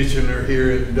election commissioner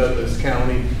here in Douglas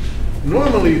County,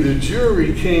 normally the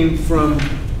jury came from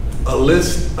a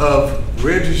list of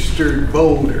registered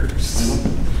voters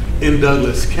in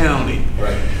Douglas County.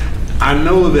 Right. I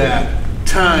know that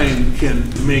time can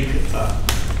make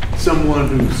someone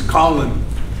who's calling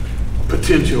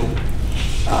potential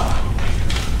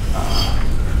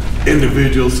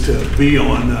individuals to be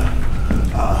on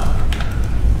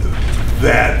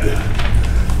that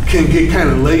can get kind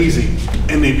of lazy,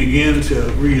 and they begin to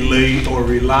relay or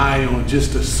rely on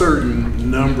just a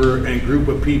certain number and group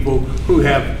of people who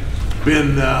have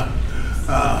been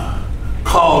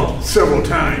called several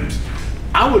times.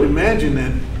 I would imagine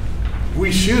that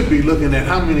we should be looking at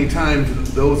how many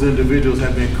times those individuals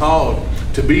have been called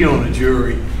to be on a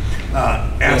jury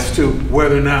as to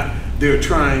whether or not they're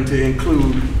trying to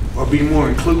include or be more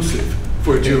inclusive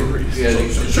for juries. Yeah,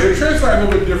 so translate a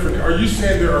little bit different. Are you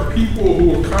saying there are people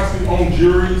who are constantly on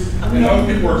juries and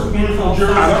other people are excluded from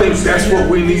juries? I think that's what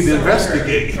we need to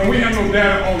investigate. And we have no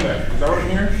data on that. Is that what I'm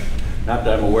hearing? Not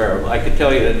that I'm aware of. I could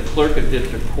tell you that the clerk of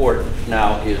district court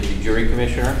now is the jury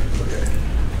commissioner. Okay.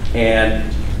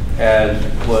 And as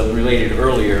was related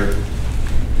earlier,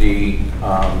 the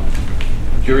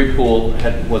jury pool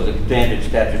was expanded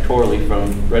statutorily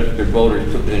from registered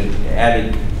voters and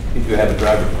added if you have a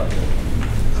driver's license.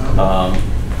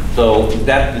 So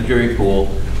that's the jury pool.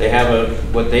 They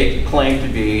have what they claim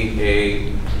to be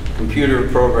a computer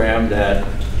program that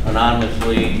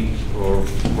anonymously or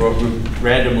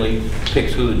randomly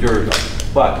picks who the jurors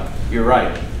are. But you're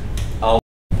right.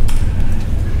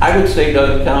 I would say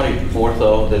Douglas County more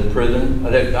so than prison.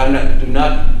 Do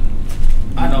not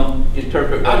I know.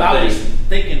 interpret what I was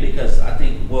thinking because I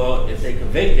think, well, if they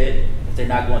convicted, if they're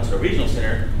not going to the regional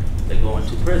center, they're going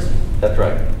to prison. That's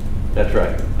right. That's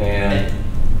right. And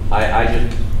I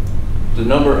just, the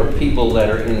number of people that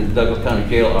are in Douglas County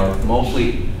Jail are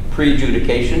mostly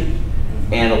pre-adjudication,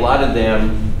 and a lot of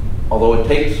them, although it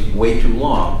takes way too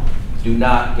long, do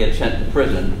not get sent to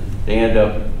prison. They end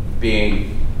up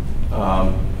being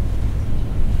on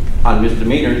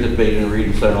misdemeanors if they didn't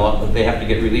regional center. They have to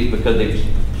get released because they've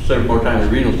served more time in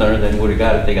the regional center than would have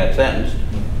got if they got sentenced.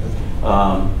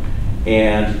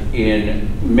 And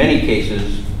in many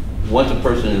cases, once a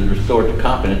person is restored to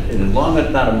competence, and as long as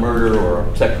it's not a murder or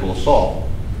a sexual assault,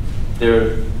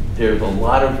 there's a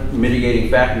lot of mitigating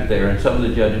factors there, and some of the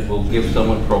judges will give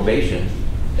someone probation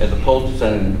as opposed to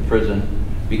sending them to prison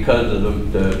because of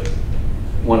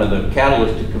one of the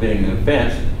catalysts to committing the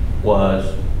offense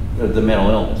was the mental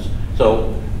illness.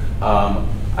 So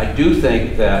I do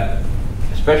think that,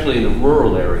 especially in the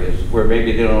rural areas where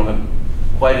maybe they don't have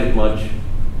quite as much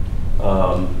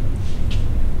the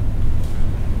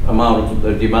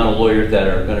amount of lawyers that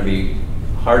are going to be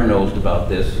hard-nosed about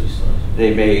this,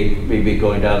 they may be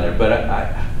going down there. But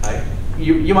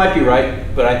you might be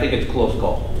right, but I think it's a close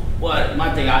call. Well,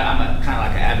 my thing, I'm kind of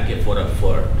like an advocate for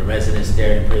the residents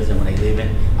there in prison when they leave it.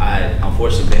 I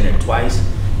unfortunately been there twice,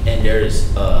 and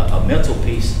there's a mental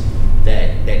piece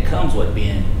that comes with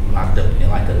being locked up in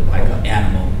like an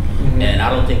animal. Mm-hmm. And I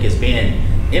don't think it's being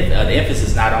the emphasis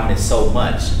is not on it so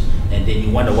much. And then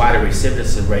you wonder why the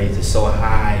recidivism rate is so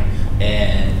high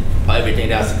and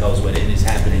everything else that goes with it. And it's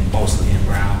happening mostly in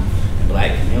brown and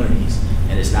black communities.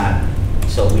 And it's not,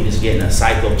 so we just getting a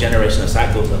cycle, generational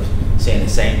cycles of saying the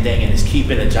same thing, and it's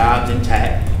keeping the jobs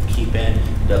intact, keeping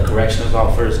the correctional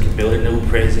officers, building new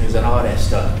prisons and all that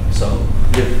stuff. So,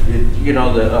 you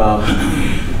know,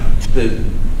 the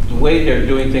way they're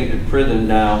doing things in prison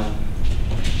now,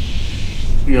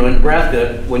 you know, in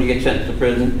Nebraska, when you get sentenced to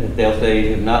prison, they'll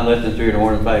say not less than 3 or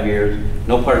more than 5 years,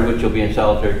 no part of which you'll be in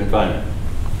solitary confinement.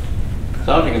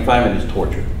 Solitary confinement is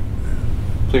torture,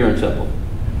 clear and simple.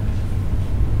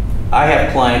 I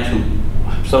have clients who,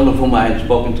 some of whom I haven't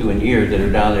spoken to in years, that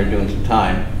are down there doing some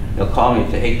time. They'll call me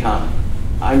and say, "Hey Tom,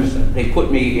 they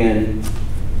put me in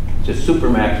to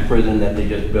Supermax prison that they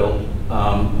just built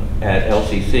at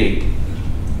LCC,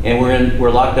 and we're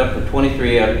locked up for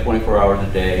 23 out of 24 hours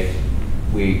a day.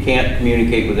 We can't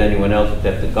communicate with anyone else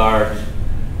except the guards.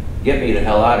 Get me the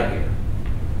hell out of here."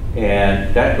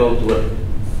 And that goes to what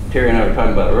Terry and I were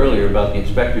talking about earlier about the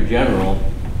Inspector General,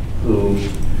 who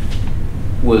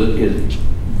is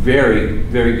very,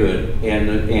 very good,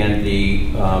 and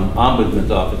the Ombudsman's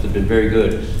office has been very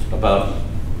good about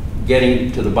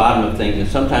getting to the bottom of things and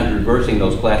sometimes reversing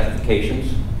those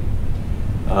classifications.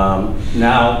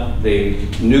 Now they've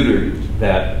neutered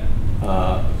that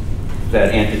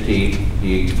entity.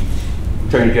 The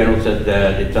Attorney General said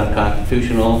that it's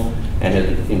unconstitutional and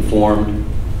has informed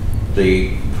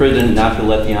the prison not to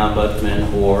let the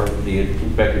Ombudsman or the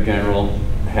Inspector General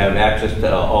have access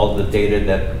to all the data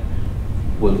that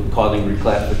was causing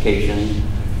reclassification.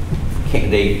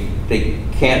 They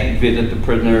can't visit the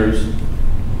prisoners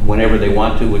whenever they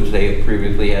want to, which they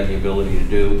previously had the ability to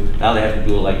do. Now they have to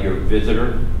do it like you're a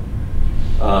visitor.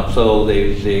 So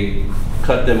they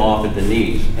cut them off at the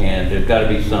knees, and there's got to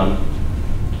be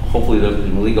hopefully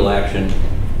some legal action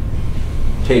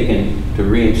taken to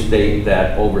reinstate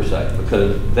that oversight,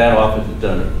 because that office has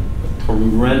done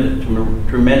a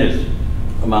tremendous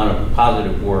amount of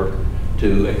positive work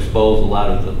to expose a lot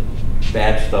of the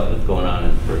bad stuff that's going on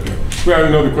in the prison. We have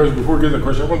another question. Before we get to the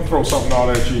question, I want to throw something out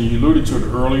at you. You alluded to it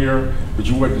earlier, but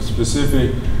you went to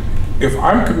specific. If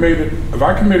I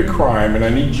commit a crime and I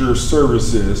need your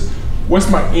services, what's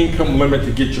my income limit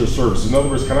to get your services? In other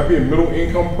words, can I be a middle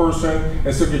income person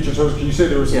and still get your service? Because you said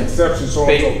there was some exceptions, so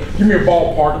give me a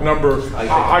ballpark number. I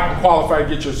can qualify to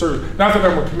get your service. Not that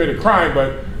I'm going to commit a crime,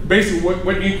 but basically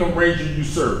what income range do you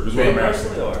serve is what I'm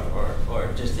asking. Or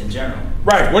just in general.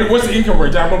 Right, what's the income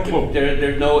range? I have no clue.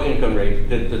 There's no income range.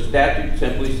 The statute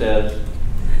simply says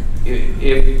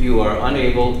if you are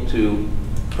unable to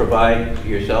provide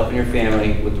yourself and your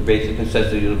family with the basic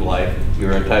necessities of life,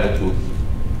 you're entitled to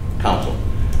counsel.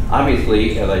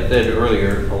 Obviously, as I said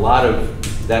earlier, a lot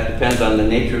of that depends on the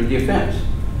nature of the offense.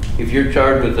 If you're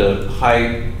charged with a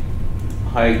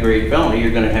high-grade felony,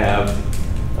 you're going to have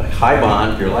a high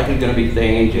bond, you're likely going to be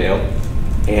staying in jail,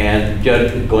 and the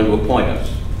judge is going to appoint us.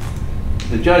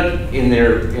 The judge, in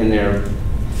their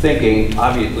thinking,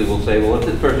 obviously will say, well, if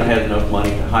this person has enough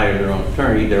money to hire their own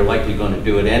attorney, they're likely going to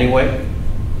do it anyway.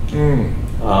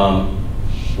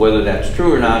 Whether that's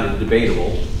true or not is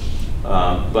debatable.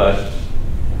 But,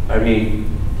 I mean,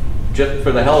 just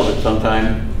for the hell of it,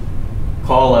 sometime,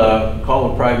 call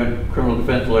a private criminal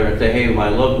defense lawyer and say, hey, my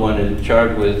loved one is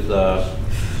charged with a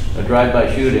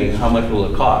drive-by shooting, how much will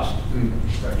it cost?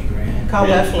 Call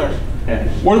Leffler. Yeah.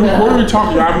 What are we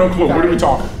talking? I have no clue. What are we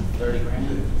talking? 30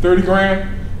 grand. 30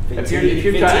 grand? If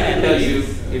you're trying to tell you,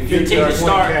 if you're 15 to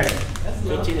start,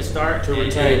 15 to start, and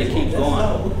it keeps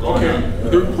going. Okay.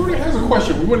 The reporter has a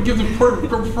question. We want to give the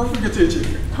perfect attention.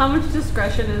 How much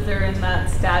discretion is there in that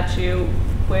statute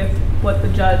with what the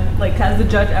judge, like, has the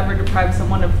judge ever deprived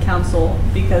someone of counsel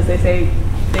because they say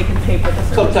they can pay for the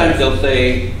service? Sometimes they'll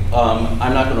say,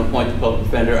 I'm not going to appoint the public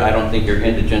defender, I don't think you're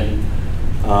indigent.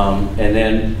 And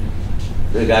then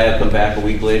the guy will come back a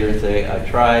week later and say, I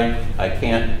tried, I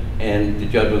can't, and the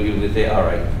judge will usually say, all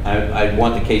right, I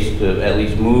want the case to at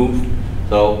least move,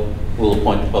 so we'll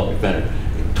appoint the public defender.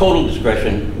 Total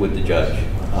discretion with the judge,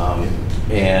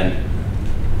 and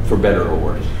for better or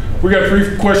worse. We got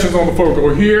 3 questions on the floor.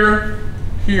 Go here,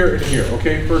 here, and here.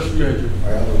 Okay, first you had your.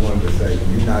 I also wanted to say,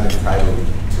 you're not entitled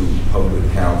to public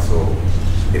counsel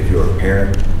if you're a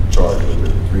parent charged with a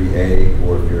 3A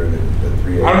or if you're in the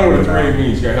 3A. I don't know what the 3A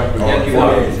means. You gotta help me. Yes, you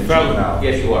are. Juvenile.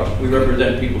 Yes, you are. We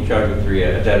represent people charged with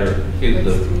 3A that are accused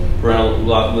of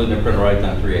losing their parental rights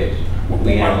on 3As.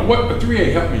 What a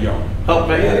 3A? Help me, y'all.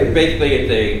 Basically,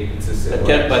 it's an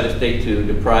attempt by the state to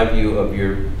deprive you of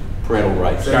your parental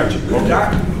rights. Gotcha.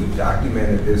 We've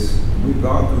documented this. We've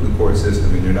gone through the court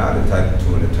system, and you're not entitled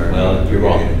to an attorney. Well, you're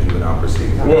wrong. In a juvenile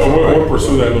proceeding. We'll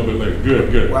pursue that a little bit later.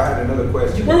 Good. Well, I had another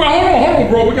question. Wait, hold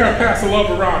on, bro. We gotta pass the love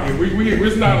around here.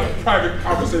 It's not a private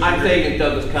conversation. I'm saying in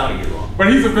Douglas County you're wrong. But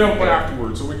he's available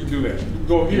afterwards, so we can do that.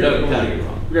 Go here. Douglas County you're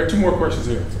wrong. We got 2 more questions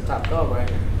here. Top dog right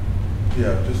here.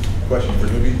 Yeah, just a question for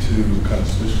maybe to kind of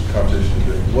switch the conversation a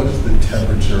bit. What is the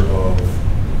temperature of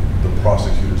the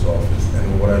prosecutor's office?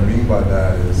 And what I mean by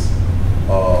that is,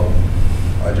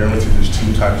 I generally see there's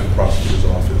 2 types of prosecutor's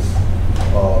office.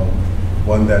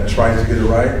 One that tries to get it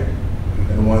right,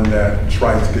 and one that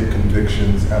tries to get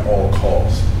convictions at all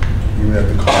costs, even at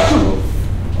the cost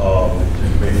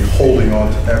of maybe holding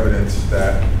on to evidence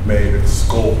that may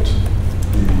exculpate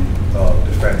the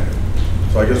defendant.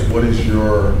 So I guess what is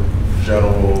your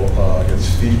general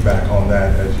feedback on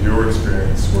that as your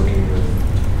experience working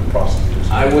with the prosecutors?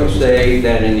 I would say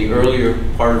that in the earlier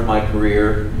part of my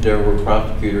career, there were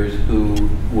prosecutors who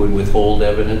would withhold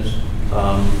evidence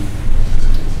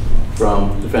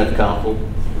from defense counsel.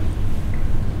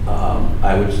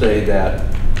 I would say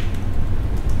that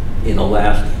in the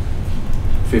last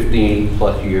 15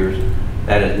 plus years,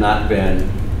 that has not been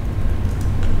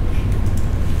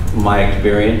my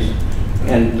experience.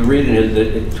 And the reason is that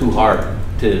it's too hard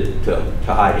to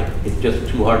hide it. It's just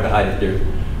too hard to hide it. There's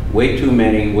way too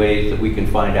many ways that we can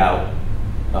find out,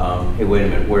 hey, wait a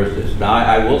minute, where's this? Now,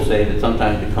 I will say that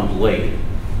sometimes it comes late,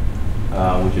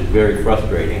 which is very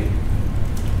frustrating.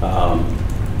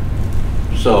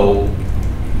 So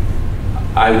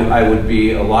I would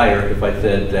be a liar if I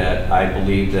said that I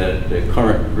believe that the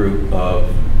current group of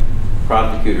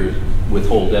prosecutors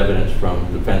withhold evidence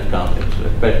from defense counsel,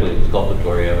 especially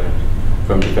exculpatory evidence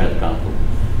from defense counsel.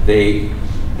 They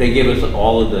give us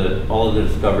all of the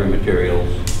discovery materials.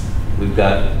 We've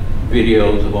got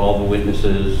videos of all the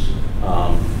witnesses,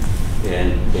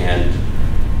 and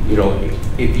you know,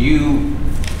 if you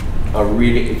are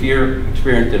reading, if you're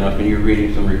experienced enough and you're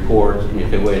reading some reports and you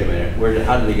say, wait a minute,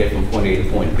 how did they get from point A to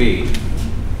point B?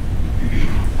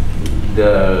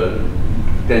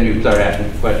 Then you start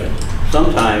asking questions.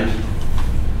 Sometimes,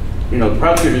 you know,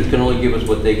 prosecutors can only give us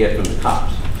what they get from the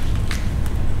cops.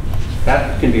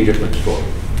 That can be a different story,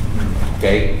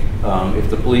 okay? If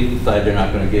the police decide they're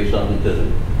not going to give something to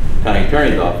the county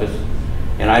attorney's office,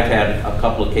 and I've had a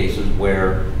couple of cases that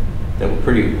were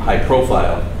pretty high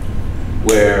profile,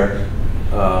 where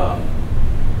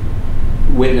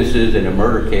witnesses in a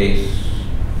murder case,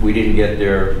 we didn't get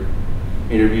their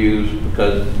interviews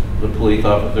because the police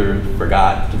officers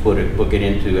forgot to book it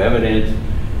into evidence.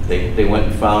 They went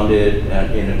and found it,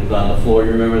 and it was on the floor.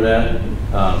 You remember that?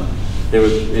 It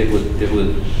was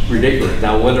ridiculous.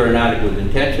 Now, whether or not it was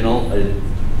intentional is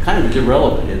kind of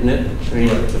irrelevant, isn't it? I mean,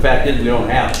 the fact is we don't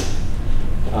have it.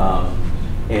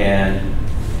 And,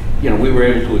 you know, we were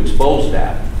able to expose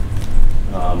that.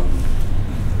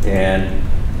 And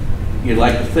you'd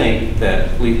like to think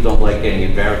that police don't like getting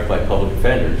embarrassed by public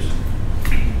defenders.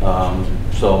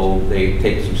 So they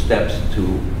take some steps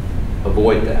to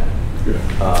avoid that.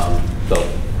 So.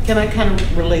 Can I kind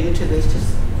of relate it to this,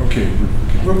 just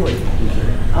real quick?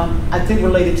 I think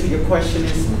related to your question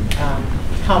is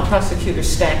how prosecutors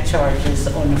stack charges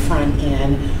on the front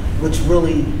end, which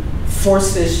really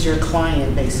forces your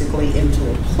client basically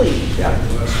into a plea. Yeah.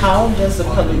 How does the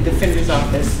public defender's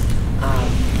office,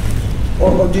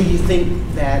 or do you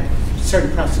think that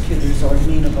certain prosecutors are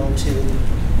amenable to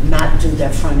not do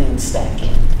that front end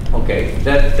stacking? Okay,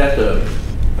 that's a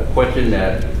question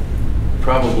that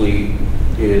probably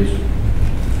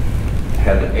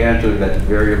has an answer that's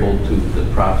variable to the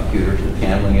prosecutors who's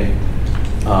handling it.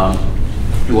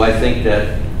 Do I think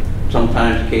that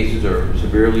sometimes cases are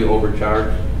severely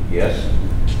overcharged? Yes.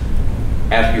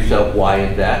 Ask yourself, why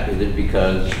is that? Is it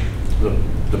because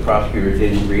the prosecutor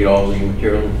didn't read all the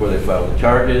material before they filed the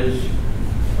charges?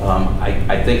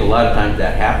 I think a lot of times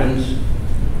that happens,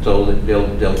 so that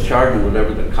they'll charge them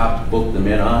whatever the cops book them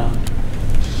in on.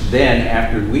 Then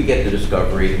after we get the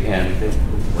discovery, and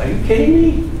are you kidding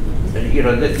me? You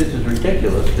know, this is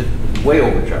ridiculous. This is way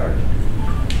overcharged.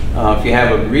 If you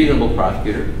have a reasonable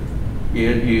prosecutor,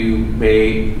 you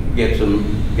may get some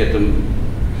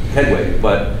headway.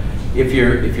 But if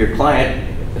your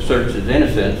client asserts his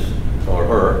innocence, or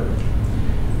her,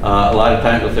 a lot of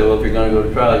times they'll say, well, if you're going to go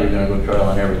to trial, you're going to go to trial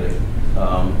on everything.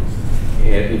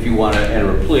 And if you want to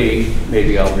enter a plea,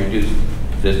 maybe I'll reduce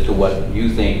this to what you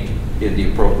think is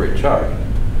the appropriate charge.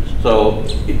 So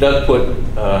it does put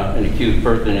an accused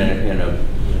person in a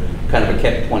kind of a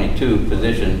catch-22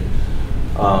 position.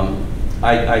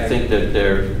 I think that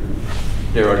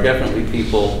there are definitely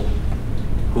people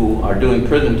who are doing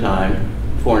prison time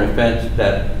for an offense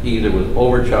that either was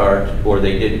overcharged or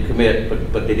they didn't commit,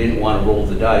 but they didn't want to roll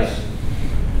the dice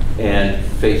and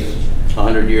face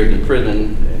 100 years in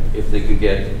prison if they could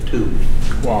get 2.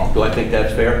 Wow. Do I think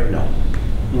that's fair? No.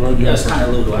 That's kind of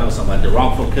a little I was talking about the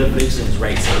wrongful convictions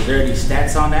rate. So is there any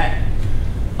stats on that?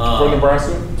 For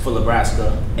Nebraska? For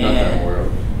Nebraska. And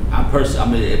I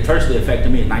mean, it personally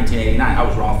affected me in 1989. I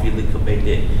was wrongfully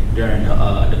convicted during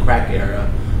the crack era,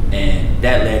 and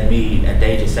that led me at the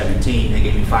age of 17. They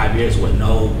gave me 5 years with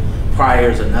no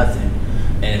priors or nothing,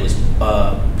 and it was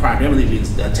primarily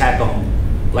the attack on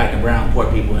black and brown poor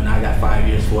people, and I got 5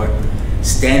 years for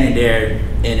standing there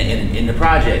in the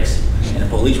projects. And the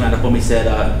police ran up on me and said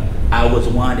I was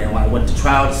one, and when I went to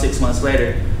trial 6 months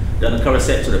later, the undercover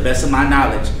said, to the best of my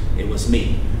knowledge, it was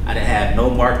me. I didn't have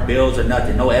no marked bills or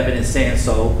nothing, no evidence saying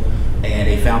so, and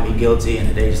they found me guilty, and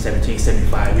at the age of 17,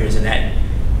 75 years, and that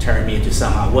turned me into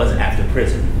something I wasn't after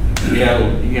prison.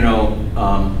 Yeah, you know,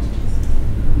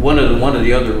 one of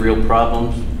the other real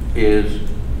problems is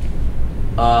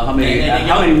how many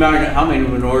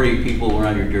minority people were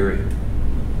on your jury?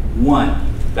 One.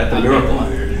 That's a miracle.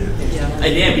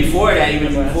 And then before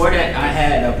that, I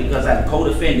had, because I had a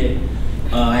co-defendant,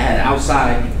 I had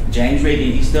outside, James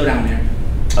Reagan, he's still down there.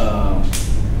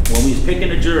 When we was picking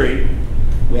the jury,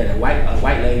 we had a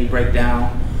white lady break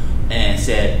down and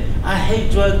said, I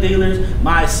hate drug dealers,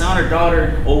 my son or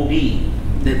daughter OD.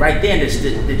 Right then,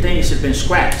 the thing should have been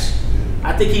scratched.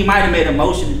 I think he might have made a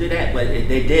motion to do that, but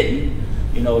they didn't.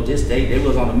 You know, just they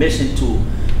was on a mission to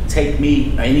take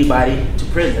me or anybody to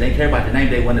prison. They didn't care about the name.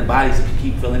 They wanted bodies to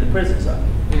keep filling the prisons up.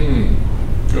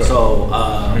 So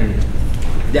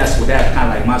that's kind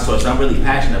of like my source. I'm really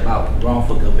passionate about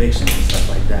wrongful convictions and stuff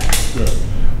like that. Good.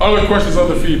 Other questions,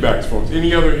 other feedbacks, folks.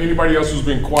 Anybody else who's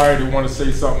been quiet who want to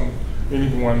say something?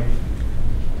 Anyone?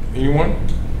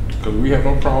 Because we have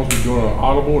no problems with doing an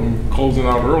audible and closing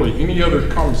out early. Any other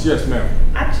comments? Yes, ma'am.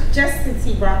 Just since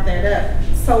he brought that up,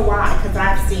 so why? Because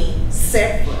I've seen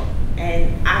several,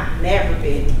 and I've never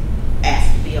been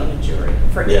asked to be on the jury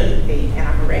for anything, and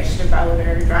I'm a registered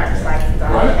voter, driver's license,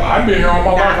 all that. I've been here all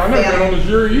my life. I've never been on the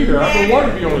jury either. I don't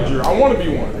want to be on the jury. I want to be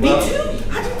one. Me too.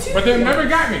 I do too. But they never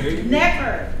got me.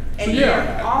 Never. And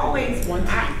yeah. Always one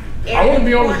time. I want to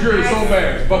be on the jury so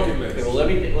bad. It's bucket list. Well, let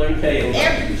me tell you.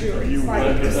 Every jury. It's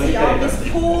like you see all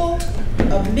this pool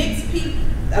of a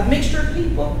mixture of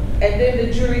people, and then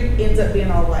the jury ends up being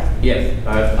all white. Yes,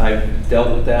 I've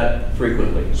dealt with that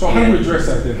frequently. So how do we address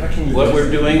that then? How can we what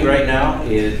we're doing right now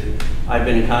is I've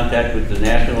been in contact with the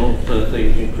National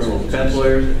Association of Criminal Defense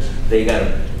Lawyers. They got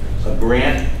a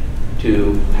grant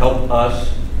to help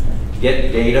us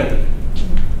get data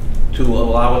to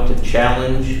allow it to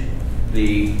challenge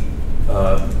the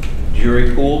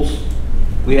jury pools.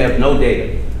 We have no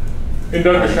data. In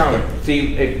Douglas County.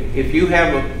 See, if you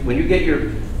have when you get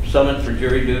your summons for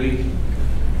jury duty,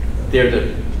 there's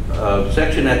a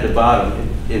section at the bottom,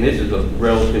 and this is a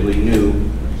relatively new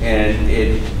and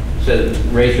it says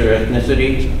race or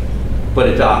ethnicity, but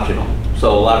it's optional.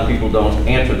 So a lot of people don't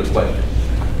answer the question.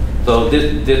 So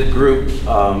this group,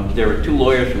 there were 2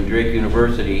 lawyers from Drake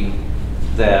University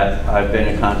that I've been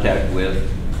in contact with,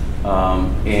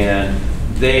 and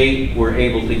they were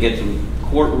able to get some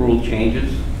court rule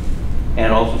changes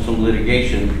and also some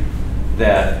litigation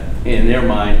that in their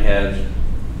mind has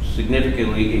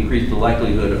significantly increased the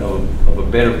likelihood of a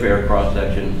better fair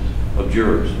cross-section of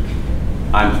jurors.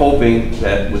 I'm hoping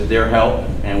that with their help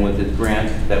and with this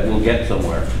grant that we'll get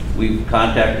somewhere. We've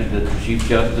contacted the Chief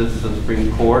Justice of the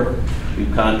Supreme Court.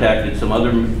 We've contacted some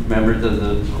other members of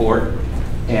the court,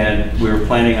 and we're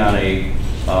planning on a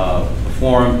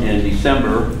forum in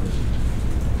December,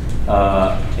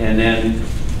 and then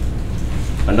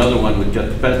another one with just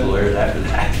defense lawyers after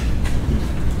that.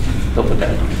 They'll put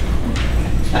that on.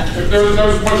 There's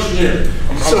a question here.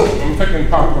 I'm taking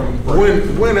popcorn.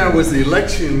 When I was the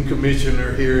election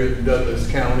commissioner here in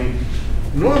Douglas County,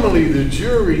 normally the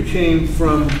jury came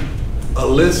from a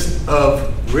list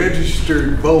of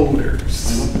registered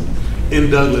voters in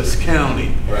Douglas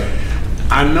County. Right.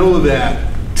 I know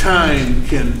that time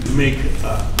can make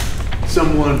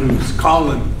someone who's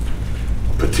calling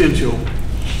potential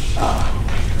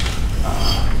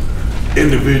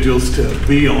individuals to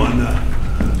be on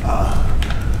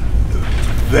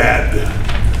that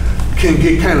can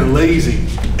get kind of lazy,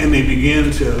 and they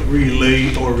begin to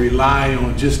relay or rely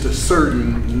on just a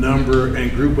certain number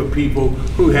and group of people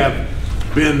who have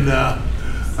been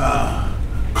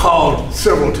called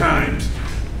several times.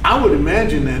 I would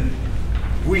imagine that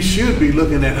we should be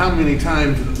looking at how many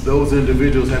times those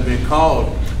individuals have been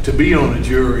called to be on a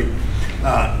jury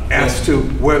as to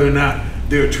whether or not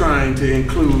they're trying to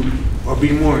include or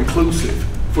be more inclusive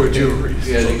for juries.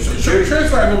 Yeah, so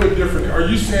translate a little bit different. Are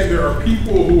you saying there are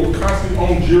people who are constantly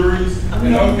on juries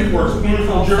and other people are excluded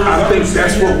from juries? I think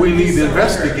that's what we need to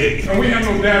investigate. And we have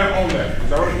no data on that. Is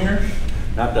that what I'm hearing?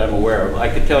 Not that I'm aware of. I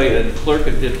could tell you that the clerk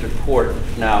of district court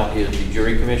now is the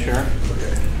jury commissioner.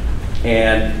 Okay.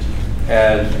 And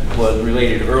as was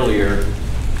related earlier,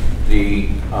 the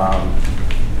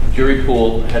jury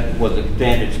pool was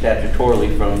expanded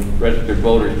statutorily from registered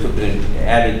voters to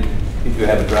added if you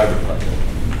have a driver's license.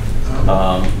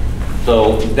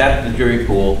 So that's the jury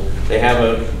pool. They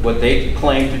have what they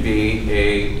claim to be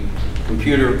a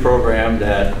computer program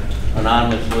that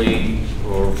anonymously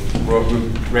or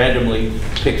randomly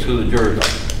picks who the jurors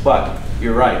are. But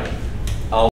you're right.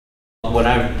 When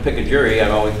I pick a jury, I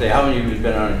always say, how many of you have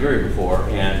been on a jury before?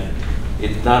 And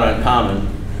it's not uncommon.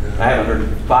 I haven't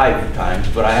heard 5 times,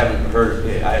 but I haven't heard,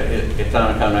 it's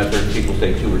not uncommon I've heard people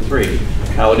say 2 or 3.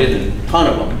 Now, it isn't a ton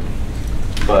of them,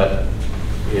 but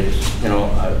it's, you know,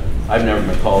 I've never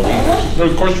been called either.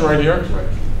 There's a question right here. Right.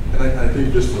 And I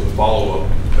think just to follow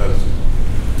up,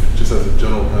 just as a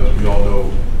general matter, we all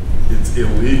know it's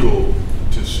illegal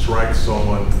to strike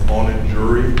someone on a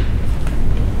jury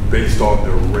based on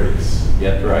their race.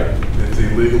 Yeah, right. It's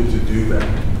illegal to do that.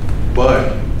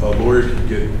 But a lawyer can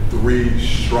get 3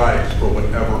 strikes for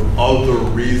whatever other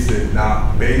reason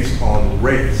not based on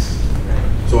race.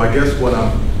 So I guess what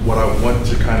I want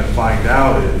to kind of find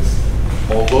out is,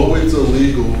 although it's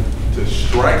illegal to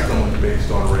strike someone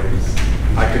based on race,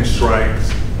 I can strike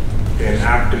an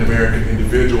African American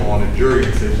individual on a jury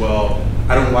and say, well,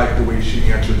 I don't like the way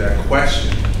she answered that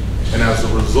question. And as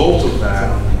a result of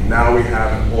that, now we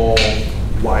have an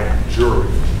all-white jury.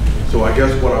 So I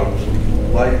guess what I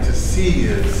would like to see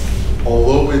is,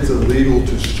 although it's illegal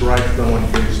to strike someone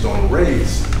based on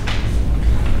race,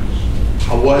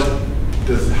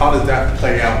 how does that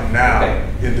play out now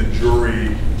in the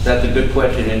jury? That's a good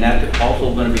question, and that's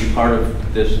also going to be part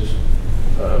of this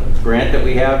grant that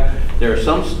we have. There are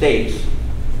some states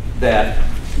that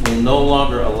will no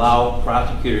longer allow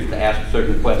prosecutors to ask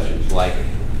certain questions, like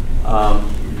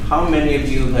how many of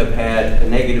you have had a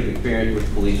negative experience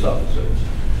with police officers?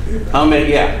 How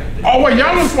many? Yeah. Oh wait,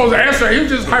 y'all was supposed to answer. He was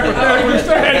just hypothetically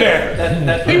saying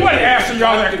that. He wasn't asking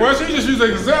y'all that question. He just used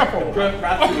an example.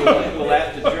 Prosecutors will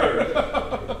ask the jurors,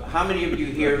 how many of you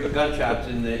hear gunshots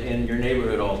in your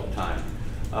neighborhood all the time?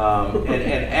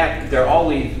 There are all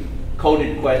these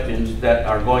coded questions that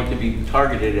are going to be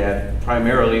targeted at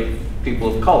primarily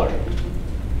people of color.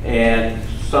 And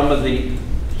some of the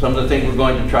things we're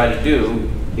going to try to do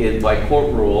is, by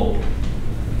court rule,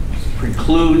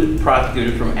 preclude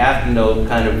prosecutors from asking those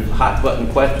kind of hot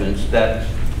button questions that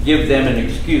give them an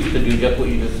excuse to do just what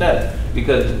you just said.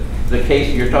 Because the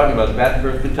case you're talking about is Baton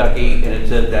Rouge, Kentucky, and it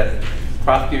says that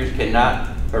prosecutors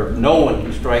cannot, or no one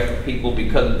can strike people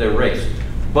because of their race.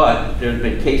 But there's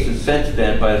been cases since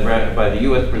then by the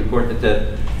U.S. Supreme Court that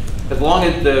said, as long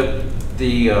as the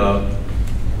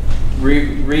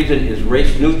reason is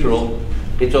race neutral,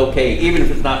 it's okay, even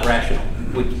if it's not rational,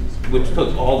 which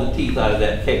took all the teeth out of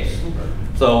that case.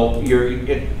 So you're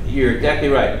exactly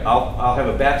right. I'll have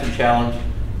a Batson challenge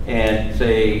and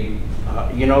say,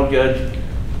 you know, Judge,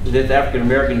 this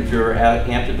African-American juror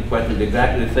answered the question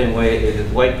exactly the same way as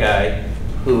this white guy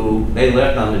who they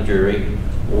left on the jury.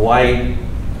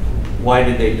 Why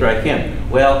did they strike him?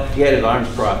 Well, he had his arms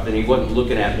crossed and he wasn't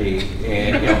looking at me,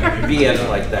 and BS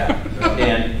like that.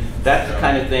 And that's the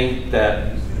kind of thing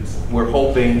that we're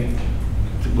hoping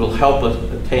will help us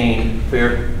attain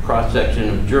fair cross-section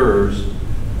of jurors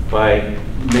by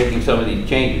making some of these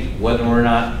changes. Whether or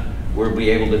not we'll be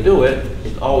able to do it,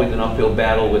 it's always an uphill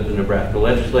battle with the Nebraska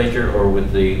legislature or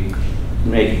with the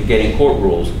getting court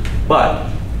rules.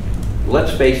 But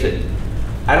let's face it,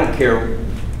 I don't care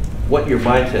what your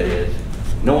mindset is,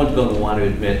 no one's going to want to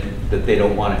admit that they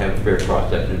don't want to have a fair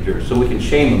cross-section of jurors, so we can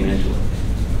shame them into it,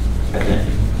 I think.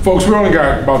 Folks, we only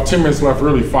got about 10 minutes left,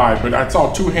 really 5, but I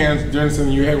saw 2 hands. Denison,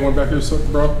 you had one back here,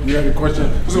 bro? You had a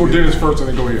question? Let's go Dennis first and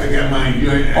then go ahead. I got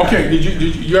mine. Okay,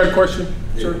 did you had a question,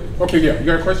 sir? Okay, yeah, you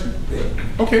got a question?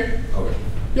 Yeah. Okay. Okay.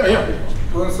 Yeah.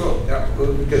 Well, so,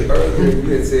 because earlier you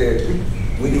had said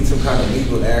we need some kind of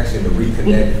legal action to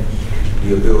reconnect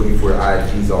the ability for the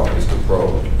IG's office to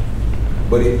probe.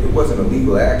 But it wasn't a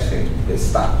legal action that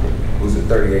stopped it. It was a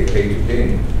 38-page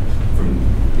opinion from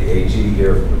the AG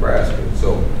here from Nebraska.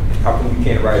 So how come you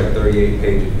can't write a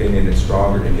 38-page opinion that's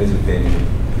stronger than his opinion?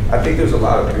 I think there's a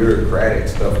lot of bureaucratic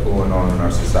stuff going on in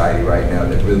our society right now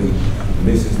that really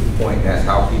misses the point. That's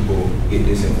how people get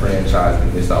disenfranchised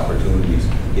and miss opportunities,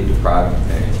 get deprived of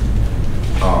things.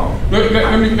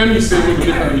 Let me say a little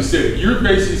different than you said. You're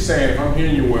basically saying, if I'm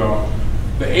hearing you well,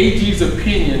 the AG's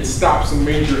opinion stops a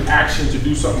major action to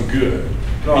do something good.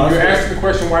 No, and you're asking the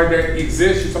question why that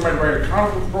exists. Should somebody write a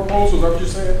counter proposal? Is that what you're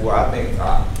saying? Well, I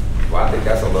think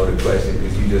that's a loaded question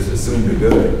because you just assumed the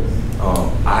good.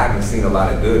 I haven't seen a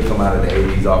lot of good come out of the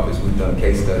AG's office. We've done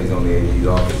case studies on the AG's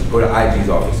office, or the IG's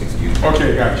office, excuse me.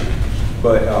 Okay, got you.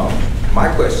 But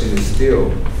my question is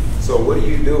still, so what do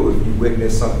you do if you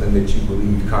witness something that you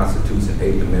believe constitutes an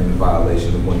 8th Amendment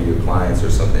violation of one of your clients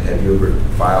or something? Have you ever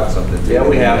filed something? Yeah,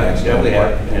 we have. Yeah, we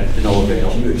have. And to no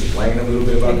avail. Can you explain a little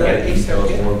bit about that? Can you tell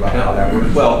us more about how that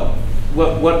works? Well,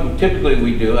 what typically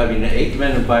we do, I mean, the 8th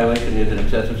Amendment violation is an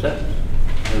excessive sentence.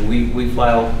 And we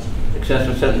file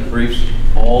excessive sentence briefs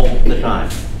all the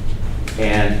time.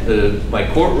 And by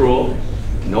court rule,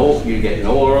 you get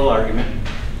no oral argument.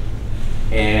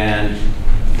 And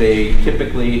they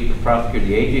typically, the prosecutor,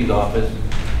 the AG's office,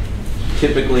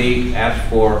 typically ask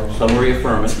for summary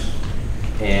affirmance,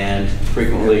 and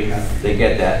frequently they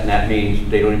get that, and that means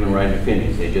they don't even write an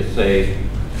opinion. They just say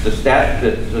the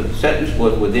sentence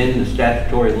was within the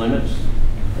statutory limits,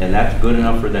 and that's good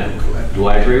enough for them. Do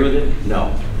I agree with it?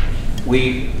 No.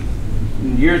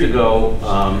 Years ago,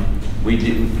 we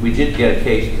did get a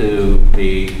case to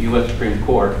the U.S. Supreme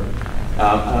Court.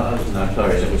 I'm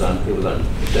sorry, it was on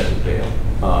excessive bail.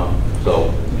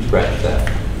 So scratch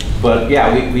that. But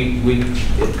yeah,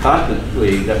 it's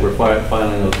constantly that we're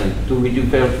filing those things. Do we do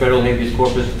federal habeas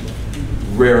corpus?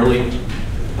 Rarely.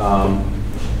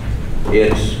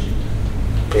 It's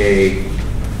a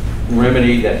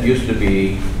remedy that used to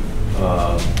be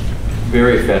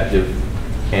very effective,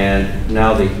 and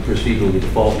now they procedurally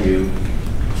default you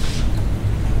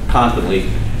constantly.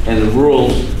 And the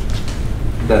rules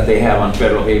that they have on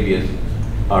federal habeas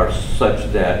are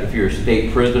such that if you're a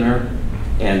state prisoner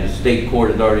and the state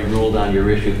court has already ruled on your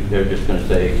issue, they're just going to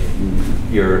say,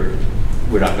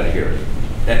 we're not going to hear it.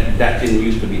 That didn't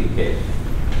used to be the case.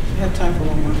 We have time for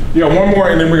one more. Yeah, one more,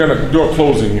 and then we're going to do a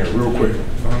closing here real quick.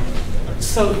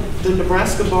 So the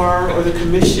Nebraska Bar or the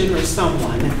Commission or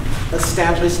someone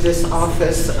established this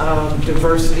Office of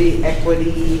Diversity,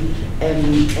 Equity,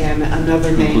 and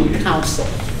another name, Council.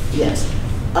 Yes,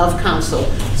 of Council.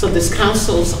 So this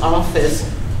Council's office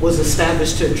was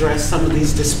established to address some of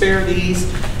these disparities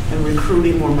and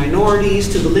recruiting more minorities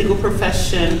to the legal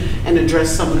profession and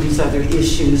address some of these other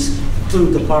issues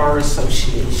through the Bar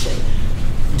Association.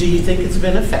 Do you think it's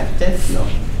been effective? No.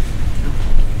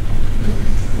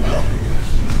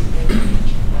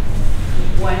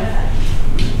 Why not?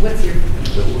 What's your?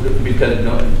 Because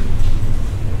no,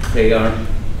 they aren't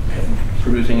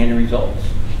producing any results.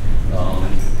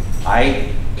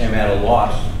 I am at a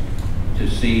loss to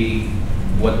see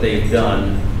what they've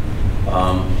done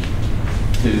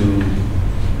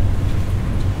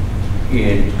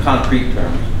in concrete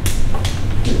terms,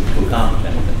 to accomplish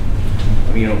anything.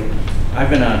 I mean, I've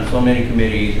been on so many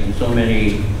committees and so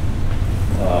many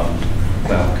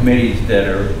committees that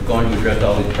are going to address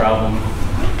all these problems,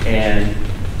 and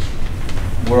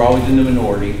we're always in the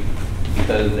minority.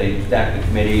 because they stack the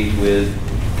committee with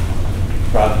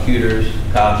prosecutors,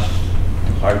 cops,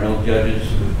 hard-nosed judges,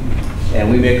 and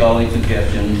we make all these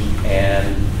suggestions,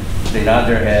 and they nod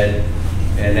their head,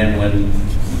 and then when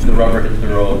the rubber hits the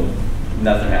road,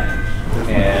 nothing happens.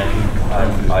 And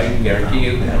I guarantee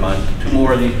you, I'm on 2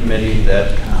 more of these committees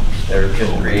that are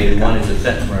just created. One is the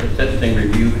Sentencing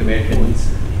Review Commission.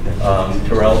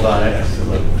 Terrell's on it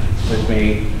with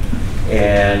me,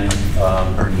 and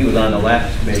he was on the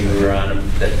last committee we were on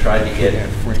that tried to get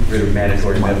rid of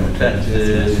mandatory minimum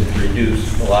sentences,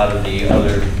 reduce a lot of the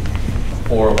other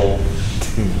horrible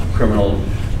criminal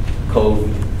code.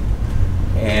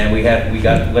 And we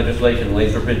got legislation.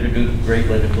 Lathrop introduced great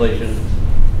legislation,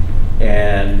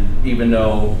 and even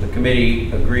though the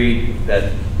committee agreed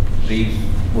that these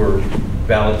were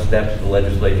valid steps, the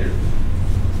legislature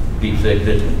B6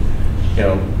 didn't. You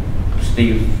know,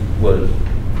 Steve was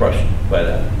crushed by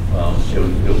that. It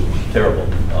was terrible.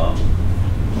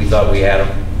 We thought we had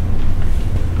him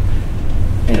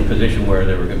in a position where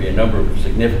there were going to be a number of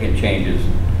significant changes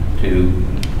to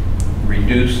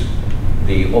reduce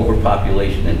the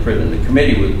overpopulation in prison. The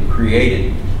committee was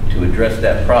created to address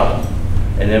that problem.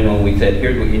 And then when we said,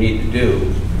 here's what you need to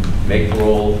do, make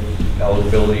parole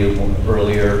eligibility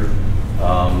earlier,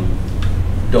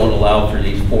 don't allow for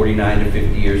these 49 to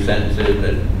 50 year sentences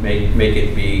that make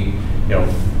it be, you know,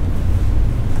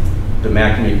 the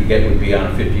maximum you could get would be on a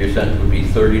 50-year sentence would be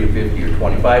 30 to 50 or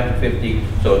 25 to 50,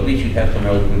 so at least you'd have some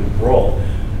eligibility for parole.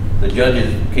 The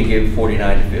judges can give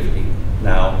 49 to 50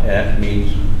 now, and that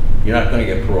means you're not going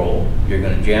to get parole, you're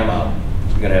going to jam out,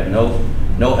 you're going to have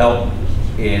no help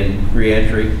in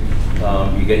re-entry,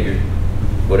 you get your,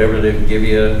 whatever they give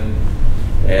you,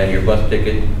 and your bus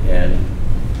ticket, and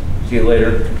see you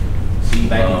later. See you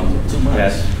back in 2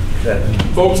 months.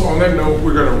 Folks, on that note,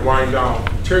 we're going to wind down.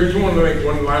 Terry, you want to make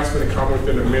one last minute comment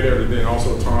in a minute, or then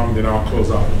also Tom, then I'll close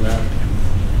out from that.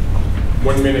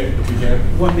 1 minute, if we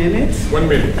can. 1 minute? 1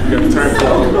 minute. We got the time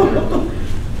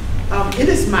for it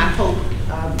is my hope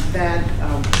that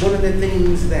one of the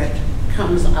things that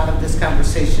comes out of this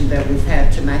conversation that we've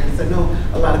had tonight, because I know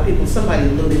a lot of people, somebody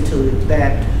alluded to it,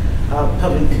 that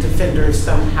public defenders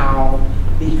somehow,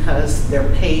 because they're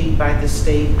paid by the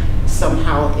state,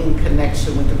 somehow in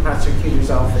connection with the prosecutor's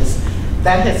office.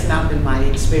 That has not been my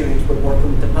experience with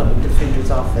working with the public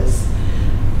defender's office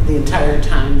the entire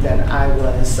time that I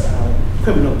was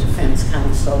criminal defense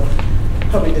counsel.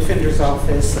 Public defender's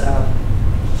office,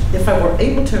 if I were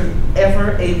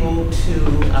ever able to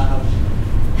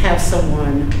have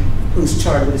someone who's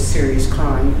charged with a serious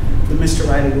crime, then Mr.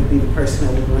 Riley would be the person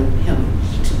I would want him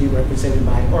to be represented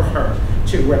by, or her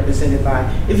to be represented by,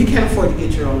 if you can't afford to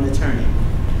get your own attorney.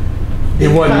 It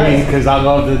wasn't me, because I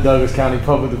love the Douglas County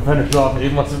Public Defender's Office.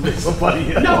 It must have been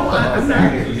somebody else. No, I'm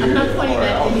not pointing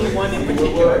at anyone in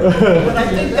particular. But I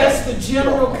think that's the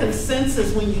general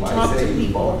consensus when you talk to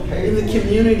people in the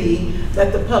community,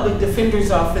 that the Public Defender's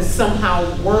Office somehow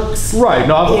works. Right,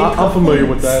 no, I'm familiar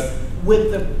with that.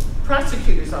 With the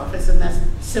prosecutor's office, and that's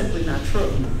simply not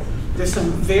true. There's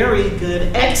some very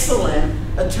good, excellent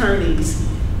attorneys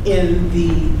in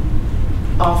the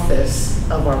office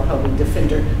of our public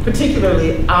defender,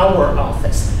 particularly our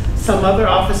office. Some other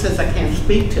offices I can't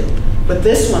speak to, but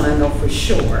this one I know for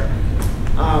sure.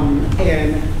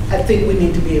 And I think we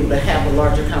need to be able to have a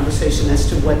larger conversation as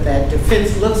to what that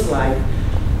defense looks like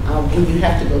when you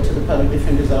have to go to the public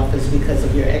defender's office because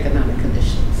of your economic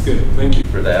conditions. Good, thank you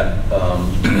for that.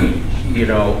 You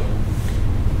know,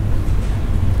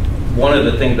 one of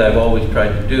the things I've always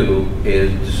tried to do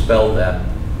is dispel that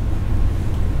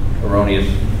erroneous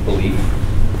belief.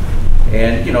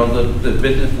 And you know, the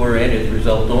business we're in is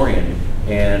result oriented.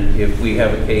 And if we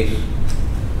have a case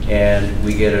and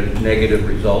we get a negative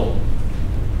result,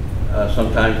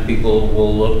 sometimes people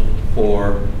will look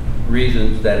for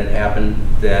reasons that it happened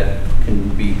that can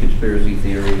be conspiracy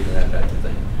theories and that type of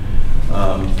thing.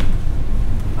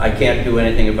 I can't do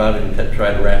anything about it except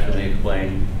try to rationally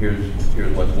explain, here's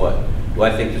what's what. Do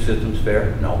I think the system's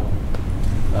fair? No.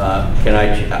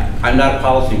 I'm not a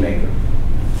policymaker.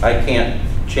 I can't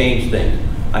change things.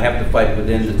 I have to fight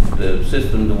within the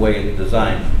system the way it's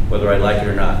designed, whether I like it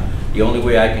or not. The only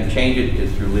way I can change it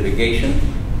is through litigation,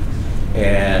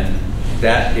 and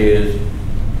that is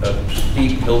a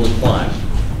steep hill to climb,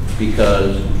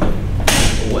 because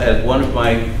as one of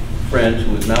my friends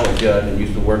who is now a judge and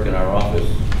used to work in our office,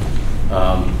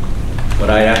 when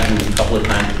I asked him a couple of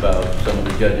times about some of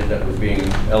the judges that were being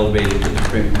elevated to the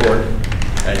Supreme Court,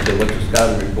 I said, what's the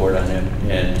scouting report on him?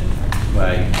 And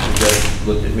the judge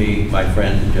looked at me, my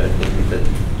friend, the judge looked at me and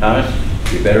said, Thomas,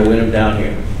 you better win him down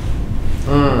here.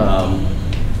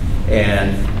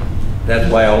 And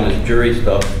That's why all this jury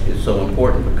stuff is so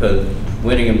important, because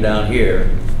winning them down here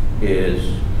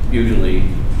is usually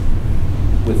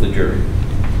with the jury.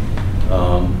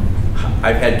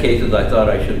 I've had cases I thought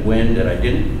I should win that I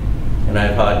didn't, and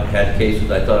I've had cases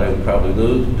I thought I would probably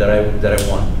lose that I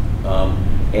won.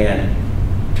 And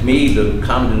to me, the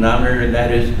common denominator in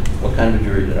that is, what kind of a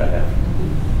jury did I have?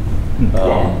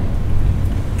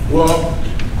 Well,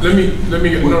 let me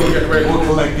get ready. We'll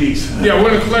collect these. Yeah, we're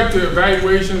gonna collect the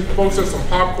evaluation. Folks have some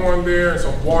popcorn there and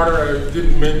some water. I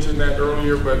didn't mention that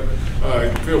earlier, but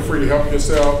feel free to help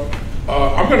yourself.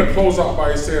 I'm gonna close out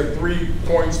by saying 3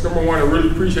 points. Number one, I really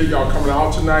appreciate y'all coming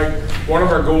out tonight. One of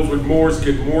our goals with more is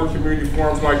to get more community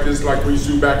forums like this, like we used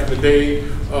to back in the day,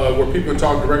 where people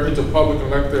talk directly to public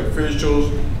elected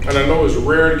officials. And I know it's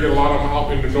rare to get a lot of them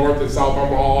out in the North and South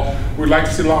Omaha. We'd like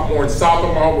to see a lot more in South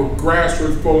Omaha, where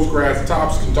grassroots folks, grass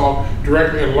tops can talk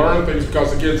directly and learn things,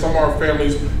 because again, some of our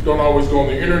families don't always go on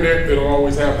the internet, they don't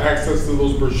always have access to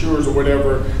those brochures or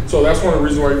whatever. So that's one of the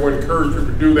reasons why we want to encourage people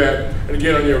to do that. And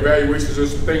again, on your evaluations,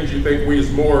 there's some things you think we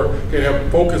as more can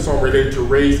have focus on related to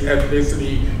race,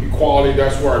 ethnicity, equality.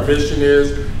 That's where our mission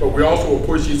is. But we also will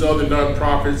push these other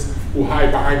nonprofits who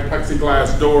hide behind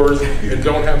plexiglass doors and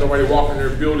don't have nobody walking their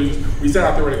buildings. We sit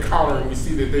out there at a counter and we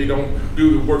see that they don't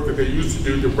do the work that they used to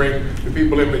do to bring the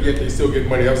people in, but yet they still get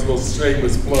money. That's a little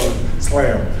shameless plug,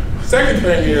 slam. Second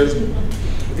thing is,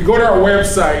 if you go to our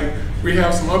website, we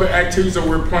have some other activities that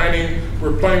we're planning.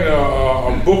 We're planning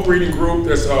a book reading group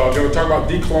that's going to talk about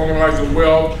decolonializing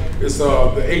wealth. It's the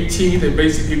 18th, and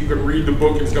basically you can read the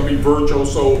book. It's going to be virtual,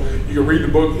 so you can read the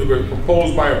book. It was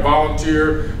proposed by a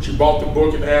volunteer. She bought the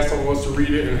book and asked someone else to read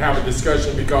it and have a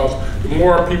discussion, because the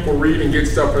more people read and get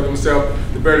stuff for themselves,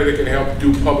 the better they can help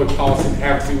do public policy and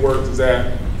advocacy work is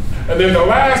that. And then the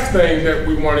last thing that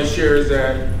we want to share is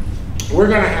that we're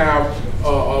going to have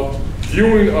a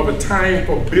viewing of a time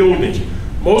for building.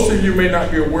 Most of you may not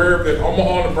be aware of that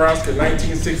Omaha, Nebraska in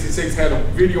 1966 had a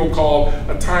video called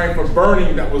A Time for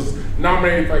Burning that was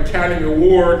nominated for Academy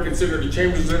Award, considered the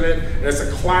Chambers in it, and it's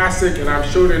a classic, and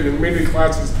I've showed it in many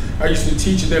classes I used to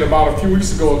teach it. Then about a few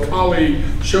weeks ago, a colleague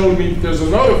showed me there's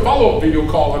another follow-up video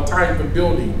called A Time for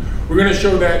Building. We're going to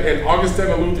show that at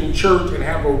Augustana Lutheran Church and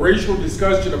have a racial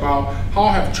discussion about how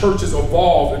have churches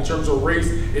evolved in terms of race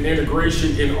and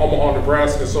integration in Omaha,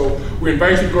 Nebraska. So we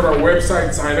invite you to go to our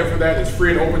website, sign up for that. It's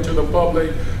free and open to the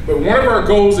public. But one of our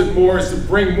goals at MORE is to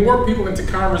bring more people into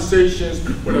conversations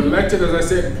with elected, as I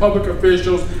said, public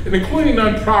officials, and including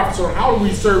nonprofits on how do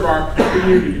we serve our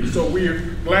community. So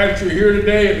we're glad that you're here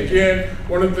today. And again,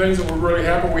 one of the things that we're really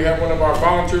happy, we have one of our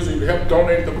volunteers who helped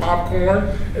donate the popcorn.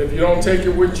 And if you don't take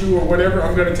it with you or whatever,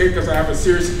 I'm going to take it because I have a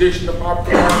serious addiction to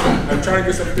popcorn. I'm trying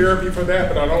to get some therapy for that,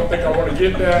 but I don't think I want to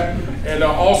get that. And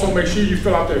also make sure you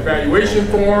fill out the evaluation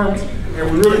forms. And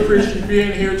we really appreciate you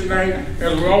being here tonight.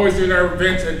 As we always do in our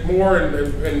events at MORE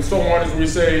and so on, as we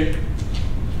say,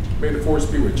 may the force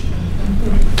be with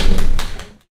you.